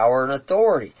of power and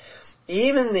authority.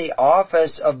 Even the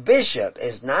office of bishop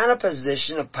is not a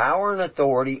position of power and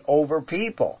authority over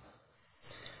people.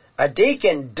 A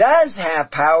deacon does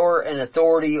have power and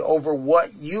authority over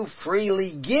what you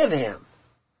freely give him.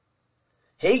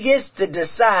 He gets to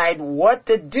decide what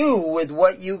to do with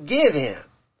what you give him.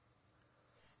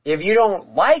 If you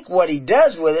don't like what he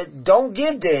does with it, don't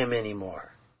give to him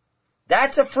anymore.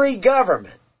 That's a free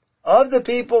government. Of the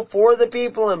people, for the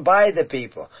people, and by the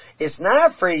people. It's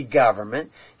not a free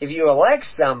government if you elect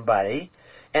somebody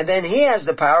and then he has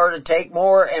the power to take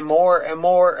more and more and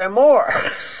more and more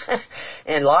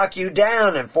and lock you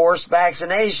down and force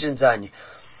vaccinations on you.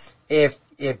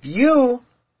 If you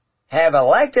have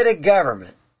elected a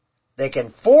government that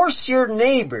can force your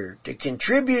neighbor to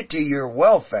contribute to your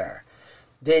welfare,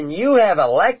 then you have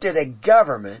elected a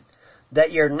government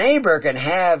that your neighbor can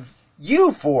have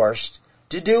you forced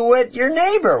to do what your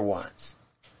neighbor wants.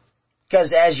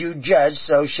 Because as you judge,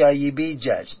 so shall you be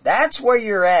judged. That's where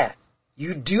you're at.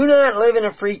 You do not live in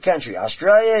a free country.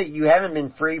 Australia, you haven't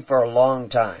been free for a long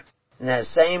time. And the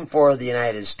same for the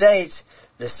United States.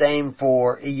 The same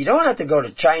for... You don't have to go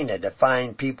to China to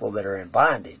find people that are in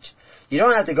bondage. You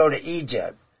don't have to go to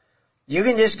Egypt. You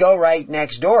can just go right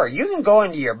next door. You can go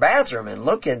into your bathroom and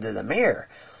look into the mirror.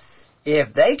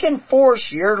 If they can force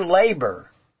your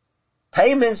labor,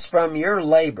 payments from your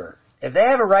labor, if they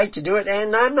have a right to do it,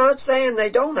 and I'm not saying they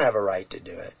don't have a right to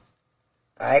do it.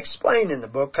 I explain in the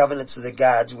book Covenants of the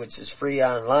Gods, which is free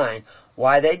online,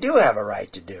 why they do have a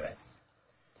right to do it.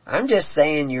 I'm just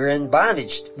saying you're in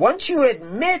bondage. Once you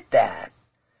admit that,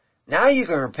 now you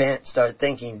can repent, start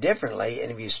thinking differently,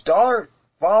 and if you start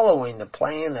following the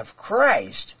plan of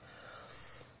Christ,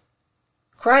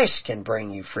 Christ can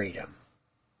bring you freedom.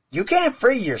 You can't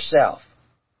free yourself.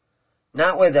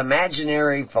 Not with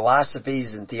imaginary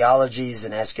philosophies and theologies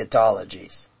and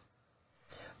eschatologies.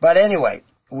 But anyway,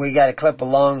 we got to clip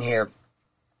along here.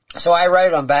 So I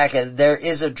write on back, there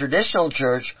is a traditional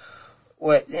church,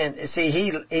 and see,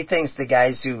 he thinks the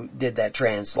guys who did that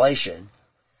translation,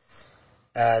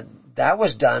 that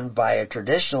was done by a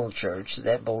traditional church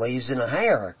that believes in a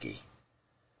hierarchy.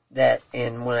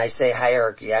 And when I say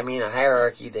hierarchy, I mean a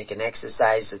hierarchy that can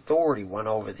exercise authority one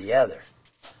over the other.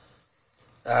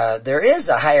 There is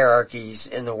a hierarchies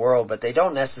in the world, but they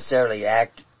don't necessarily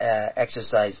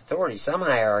exercise authority. Some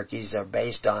hierarchies are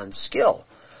based on skill,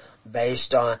 there's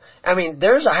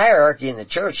a hierarchy in the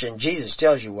church, and Jesus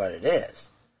tells you what it is.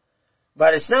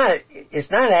 But it's not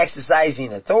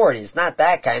exercising authority. It's not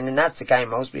that kind, and that's the kind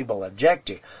most people object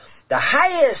to. The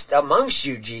highest amongst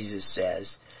you, Jesus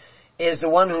says, is the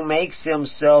one who makes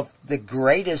himself the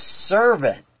greatest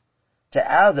servant to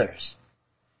others.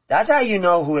 That's how you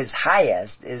know who is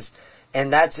highest,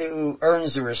 and that's who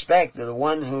earns the respect of the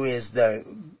one who is the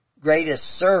greatest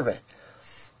servant.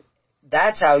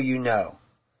 That's how you know.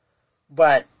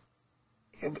 But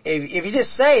if you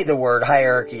just say the word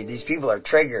hierarchy, these people are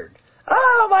triggered.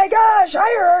 Oh my gosh,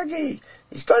 hierarchy!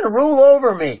 He's going to rule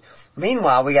over me.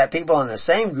 Meanwhile, we got people in the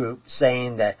same group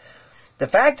saying that the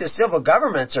fact that civil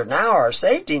governments are now our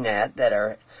safety net, that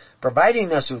are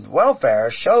providing us with welfare,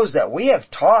 shows that we have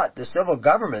taught the civil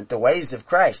government the ways of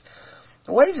Christ.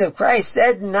 The ways of Christ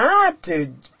said not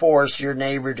to force your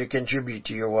neighbor to contribute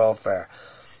to your welfare,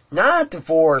 not to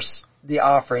force the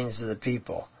offerings of the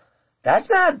people. That's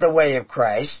not the way of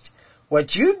Christ.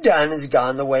 What you've done is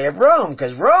gone the way of Rome,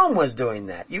 because Rome was doing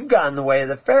that. You've gone the way of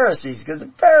the Pharisees, because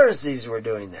the Pharisees were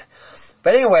doing that.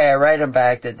 But anyway, I write them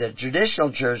back that the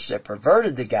traditional church that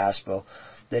perverted the gospel,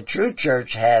 the true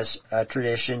church has a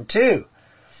tradition too.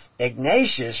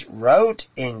 Ignatius wrote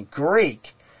in Greek,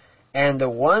 and the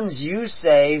ones you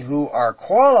say who are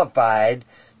qualified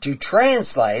to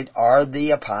translate are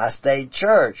the apostate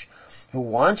church, who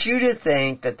want you to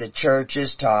think that the church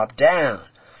is top down.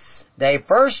 They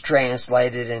first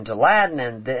translated into Latin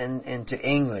and then into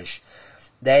English.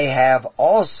 They have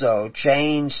also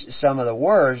changed some of the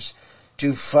words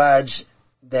to fudge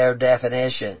their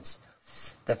definitions.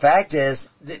 The fact is,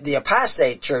 the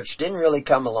apostate church didn't really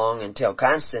come along until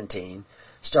Constantine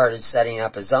started setting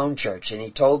up his own church, and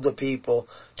he told the people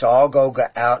to all go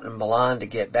out in Milan to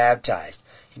get baptized.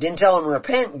 He didn't tell them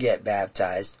repent and get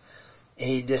baptized.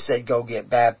 He just said go get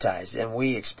baptized, and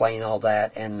we explain all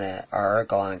that in our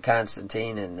article on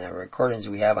Constantine and the recordings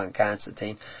we have on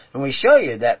Constantine. And we show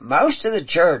you that most of the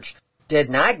church did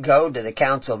not go to the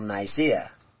Council of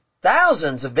Nicaea.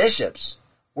 Thousands of bishops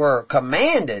were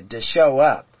commanded to show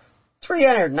up.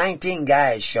 319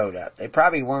 guys showed up. They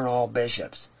probably weren't all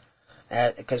bishops,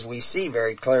 because we see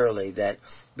very clearly that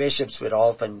bishops would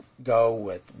often go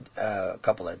with a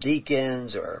couple of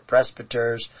deacons or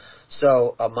presbyters.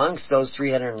 So amongst those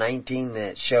 319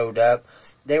 that showed up,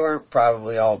 they weren't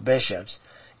probably all bishops.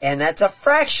 And that's a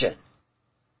fraction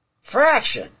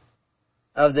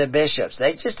of the bishops.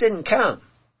 They just didn't come.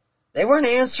 They weren't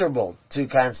answerable to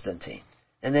Constantine,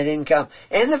 and they didn't come.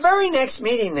 And the very next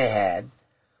meeting they had,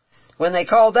 when they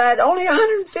called that, only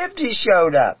 150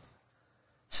 showed up.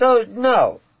 So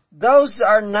no, those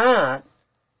are not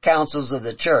councils of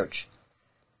the church.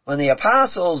 When the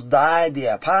apostles died,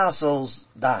 the apostles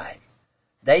died.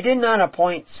 They did not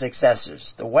appoint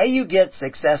successors. The way you get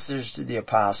successors to the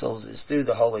apostles is through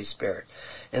the Holy Spirit.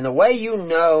 And the way you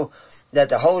know that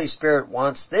the Holy Spirit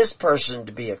wants this person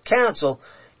to be of counsel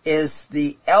is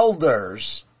the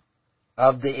elders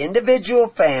of the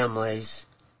individual families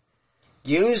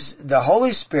use the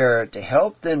Holy Spirit to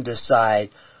help them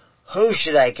decide, who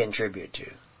should I contribute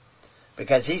to?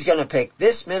 Because he's going to pick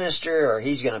this minister or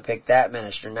he's going to pick that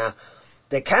minister. Now,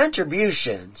 the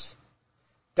contributions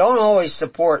don't always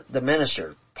support the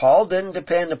minister. Paul didn't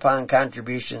depend upon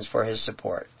contributions for his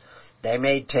support. They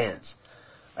made tens.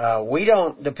 We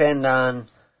don't depend on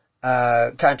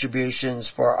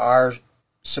contributions for our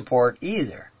support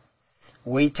either.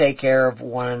 We take care of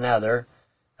one another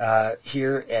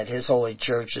here at His Holy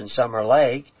Church in Summer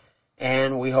Lake,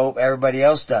 and we hope everybody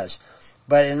else does.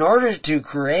 But in order to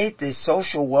create this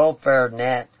social welfare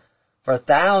net for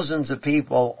thousands of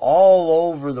people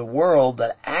all over the world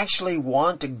that actually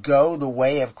want to go the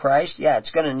way of Christ, yeah,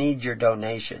 it's going to need your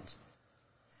donations.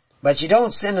 But you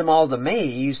don't send them all to me.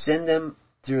 You send them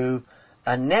through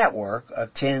a network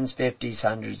of tens, 50s,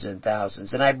 hundreds, and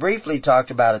thousands. And I briefly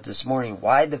talked about it this morning.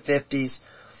 Why the 50s?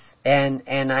 And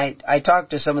I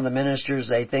talked to some of the ministers.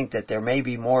 They think that there may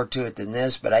be more to it than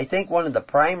this. But I think one of the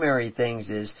primary things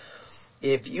is,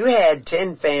 if you had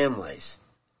 10 families,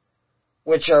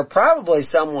 which are probably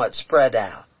somewhat spread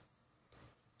out,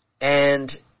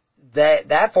 and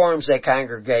that forms a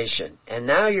congregation, and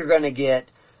now you're going to get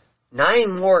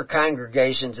 9 more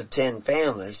congregations of 10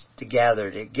 families to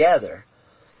gather together.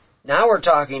 Now we're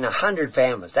talking 100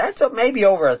 families. That's maybe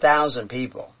over 1,000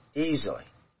 people, easily.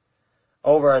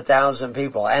 Over 1,000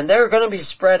 people. And they're going to be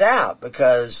spread out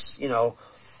because,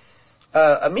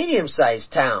 a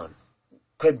medium-sized town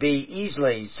could be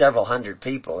easily several hundred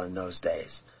people in those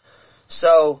days.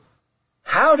 So,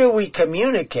 how do we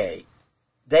communicate?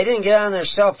 They didn't get on their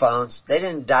cell phones. They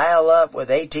didn't dial up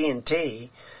with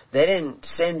AT&T. They didn't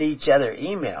send each other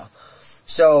email.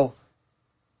 So,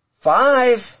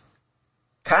 5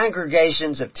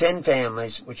 congregations of 10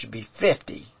 families, which would be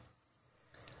 50,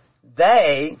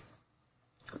 they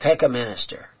pick a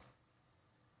minister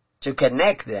to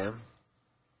connect them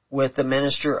with the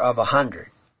minister of 100.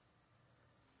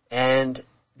 And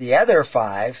the other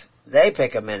 5, they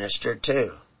pick a minister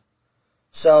too.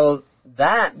 So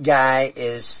that guy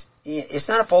it's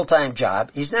not a full-time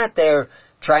job. He's not there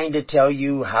trying to tell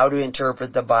you how to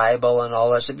interpret the Bible and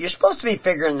all that stuff. You're supposed to be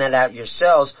figuring that out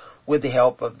yourselves with the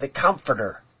help of the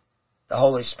Comforter. the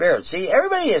Holy Spirit. See,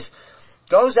 everybody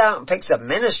goes out and picks a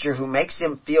minister who makes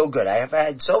him feel good. I have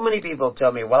had so many people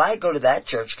tell me, well, I go to that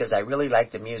church because I really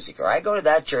like the music, or I go to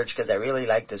that church because I really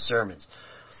like the sermons.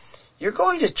 You're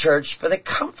going to church for the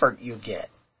comfort you get.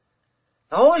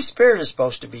 The Holy Spirit is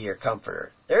supposed to be your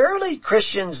comforter. The early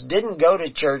Christians didn't go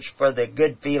to church for the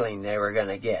good feeling they were going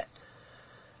to get.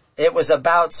 It was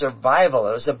about survival.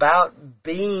 It was about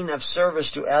being of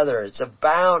service to others. It's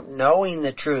about knowing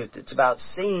the truth. It's about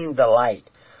seeing the light.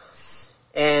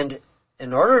 And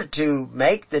in order to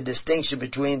make the distinction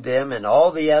between them and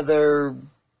all the other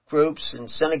groups and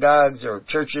synagogues or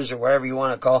churches or whatever you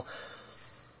want to call,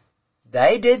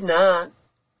 they did not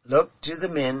look to the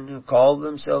men who called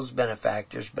themselves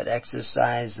benefactors but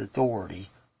exercised authority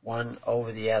one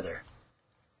over the other.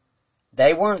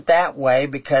 They weren't that way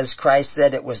because Christ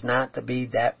said it was not to be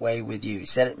that way with you. He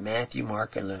said it in Matthew,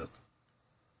 Mark, and Luke.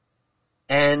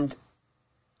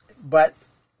 But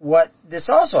what this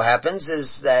also happens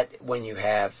is that when you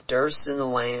have dearths in the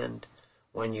land,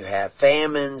 when you have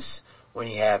famines, when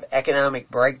you have economic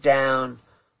breakdown,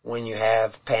 when you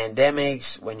have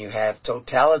pandemics, when you have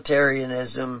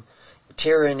totalitarianism,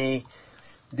 tyranny,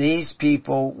 these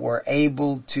people were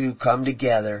able to come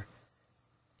together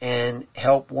and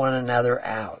help one another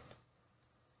out.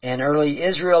 In early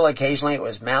Israel, occasionally it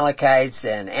was Amalekites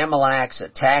and Amaleks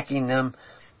attacking them,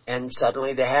 and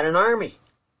suddenly they had an army.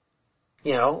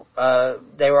 They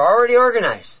were already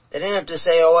organized. They didn't have to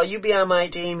say, oh, well, you be on my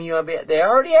team, they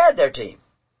already had their team.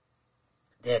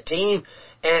 Their team,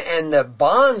 and the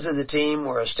bonds of the team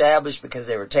were established because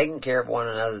they were taking care of one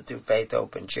another through faith,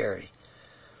 hope, and charity.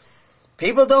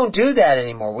 People don't do that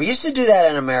anymore. We used to do that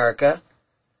in America,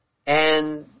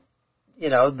 and,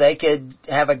 they could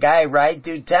have a guy ride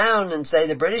through town and say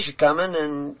the British are coming,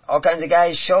 and all kinds of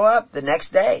guys show up the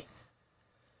next day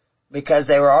because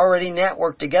they were already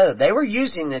networked together. They were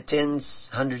using the tens,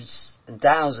 hundreds, and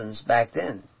thousands back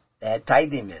then. They had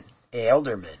tithing men,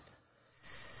 elder men,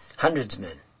 hundreds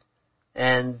men.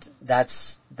 And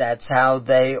that's how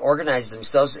they organized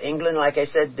themselves. England, like I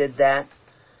said, did that.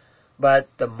 But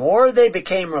the more they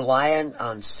became reliant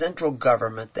on central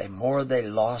government, the more they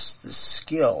lost the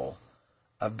skill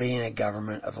of being a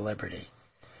government of liberty.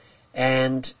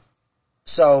 And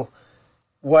so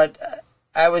what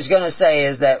I was going to say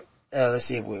is that, let's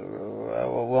see, we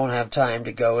won't have time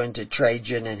to go into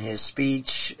Trajan and his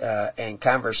speech and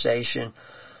conversation.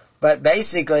 But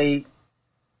basically,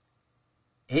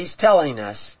 he's telling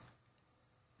us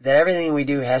that everything we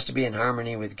do has to be in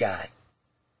harmony with God.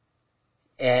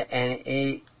 And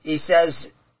he says,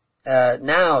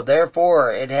 now,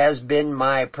 therefore, it has been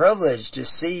my privilege to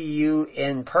see you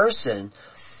in person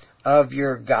of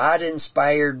your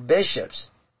God-inspired bishops.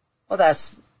 Well,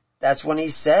 that's when he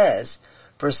says,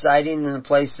 presiding in the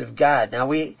place of God.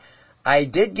 Now, I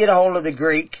did get a hold of the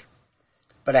Greek,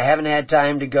 but I haven't had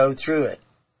time to go through it.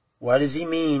 What does he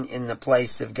mean in the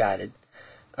place of God?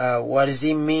 What does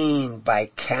he mean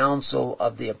by council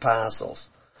of the apostles?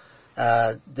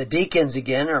 The deacons,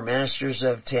 again, are ministers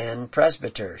of 10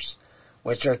 presbyters,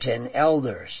 which are 10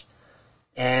 elders.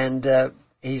 And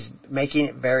he's making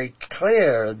it very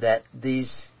clear that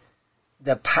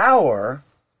the power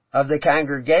of the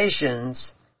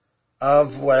congregations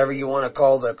of whatever you want to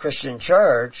call the Christian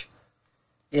church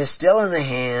is still in the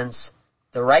hands,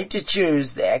 the right to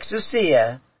choose, the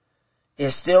exousia,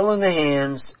 is still in the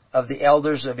hands of the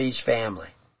elders of each family.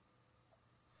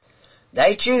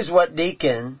 They choose what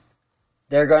deacon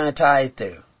they're going to tithe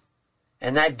to.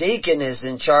 And that deacon is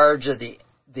in charge of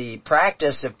the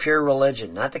practice of pure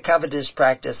religion, not the covetous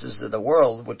practices of the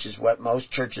world, which is what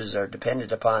most churches are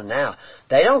dependent upon now.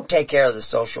 They don't take care of the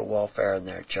social welfare in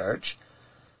their church.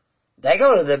 They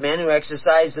go to the men who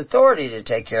exercise authority to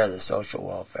take care of the social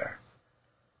welfare.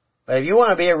 But if you want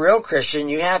to be a real Christian,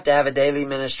 you have to have a daily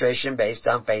ministration based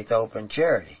on faith, hope, and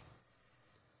charity.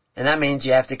 And that means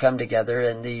you have to come together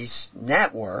in these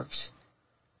networks,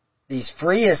 these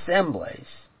free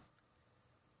assemblies,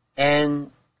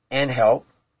 and help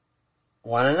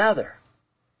one another.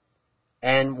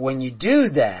 And when you do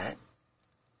that,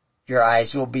 your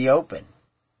eyes will be open.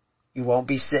 You won't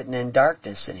be sitting in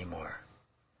darkness anymore.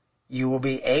 You will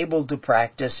be able to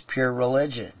practice pure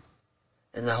religion.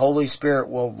 And the Holy Spirit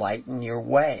will lighten your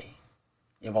way.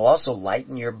 It will also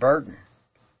lighten your burden,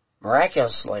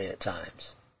 miraculously at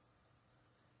times.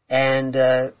 And,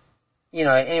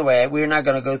 anyway, we're not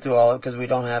going to go through all of it because we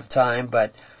don't have time,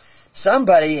 but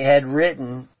somebody had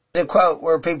written a quote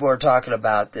where people were talking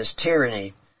about this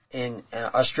tyranny in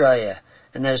Australia.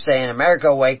 And they're saying,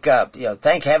 America, wake up.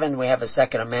 Thank heaven we have a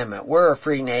Second Amendment. We're a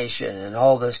free nation and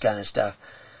all this kind of stuff.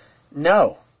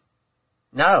 No.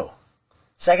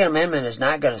 Second Amendment is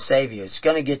not going to save you. It's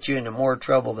going to get you into more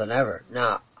trouble than ever.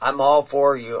 Now, I'm all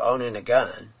for you owning a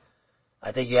gun.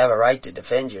 I think you have a right to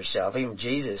defend yourself. Even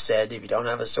Jesus said, if you don't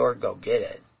have a sword, go get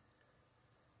it.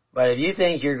 But if you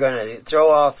think you're going to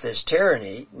throw off this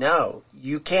tyranny, no,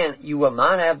 you can't. You will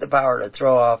not have the power to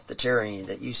throw off the tyranny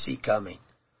that you see coming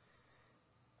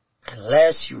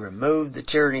unless you remove the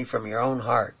tyranny from your own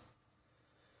heart.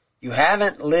 You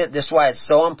haven't lived. This is why it's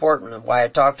so important and why I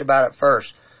talked about it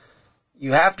first.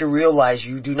 You have to realize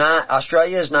you do not.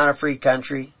 Australia is not a free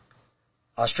country.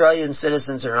 Australian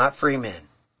citizens are not free men.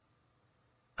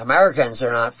 Americans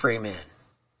are not free men.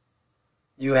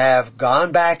 You have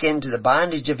gone back into the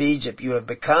bondage of Egypt. You have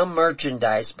become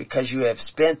merchandise because you have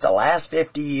spent the last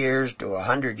 50 years to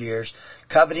 100 years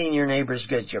coveting your neighbor's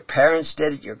goods. Your parents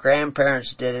did it. Your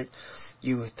grandparents did it.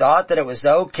 You thought that it was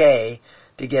okay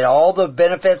to get all the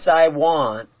benefits I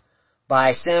want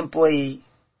by simply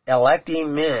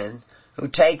electing men who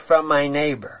take from my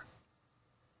neighbor.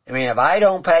 I mean, if I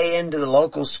don't pay into the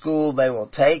local school, they will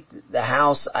take the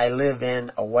house I live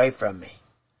in away from me.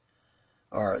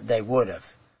 Or they would have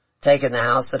taken the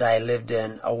house that I lived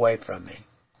in away from me.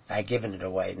 I've given it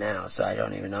away now, so I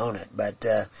don't even own it. But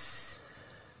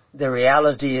the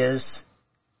reality is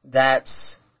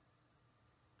that's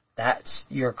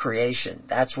your creation.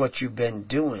 That's what you've been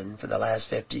doing for the last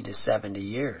 50 to 70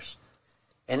 years.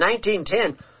 In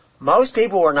 1910, most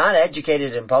people were not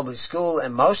educated in public school,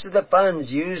 and most of the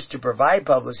funds used to provide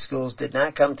public schools did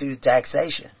not come through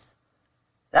taxation.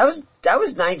 That was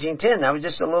 1910. That was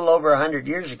just a little over 100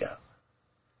 years ago.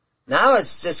 Now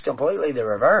it's just completely the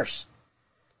reverse.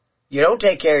 You don't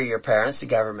take care of your parents, the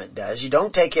government does. You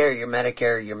don't take care of your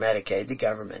Medicare or your Medicaid, the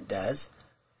government does.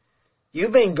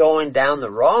 You've been going down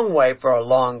the wrong way for a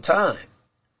long time.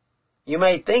 You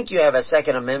may think you have a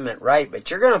Second Amendment right, but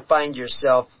you're going to find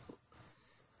yourself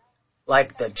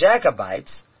like the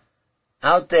Jacobites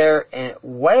out there and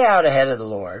way out ahead of the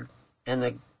Lord,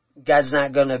 and God's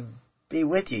not going to be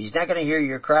with you. He's not going to hear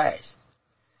your cries.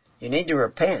 You need to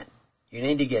repent. You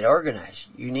need to get organized.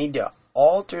 You need to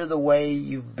alter the way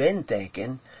you've been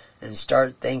thinking and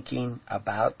start thinking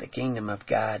about the kingdom of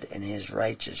God and His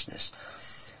righteousness.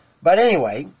 But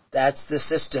anyway, that's the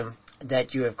system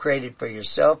that you have created for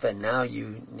yourself, and now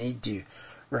you need to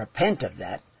repent of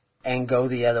that and go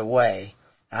the other way.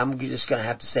 I'm just going to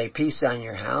have to say peace on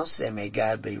your house, and may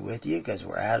God be with you, because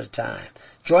we're out of time.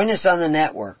 Join us on the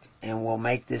network, and we'll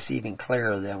make this even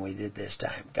clearer than we did this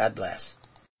time. God bless.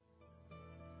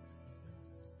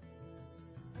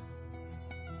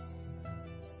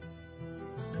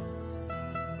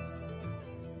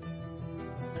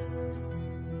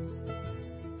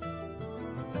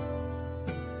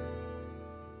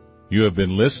 You have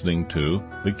been listening to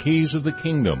The Keys of the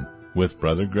Kingdom with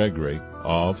Brother Gregory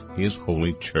of His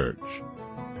Holy Church.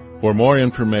 For more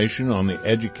information on the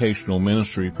educational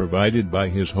ministry provided by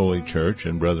His Holy Church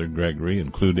and Brother Gregory,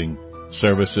 including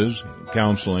services,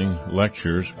 counseling,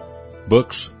 lectures,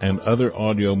 books, and other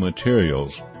audio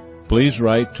materials, please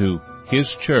write to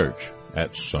His Church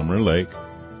at Summer Lake,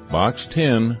 Box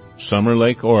 10, Summer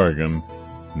Lake, Oregon,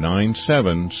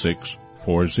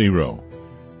 97640.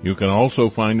 You can also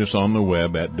find us on the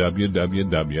web at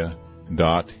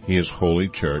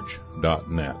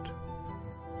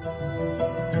www.hisholychurch.net.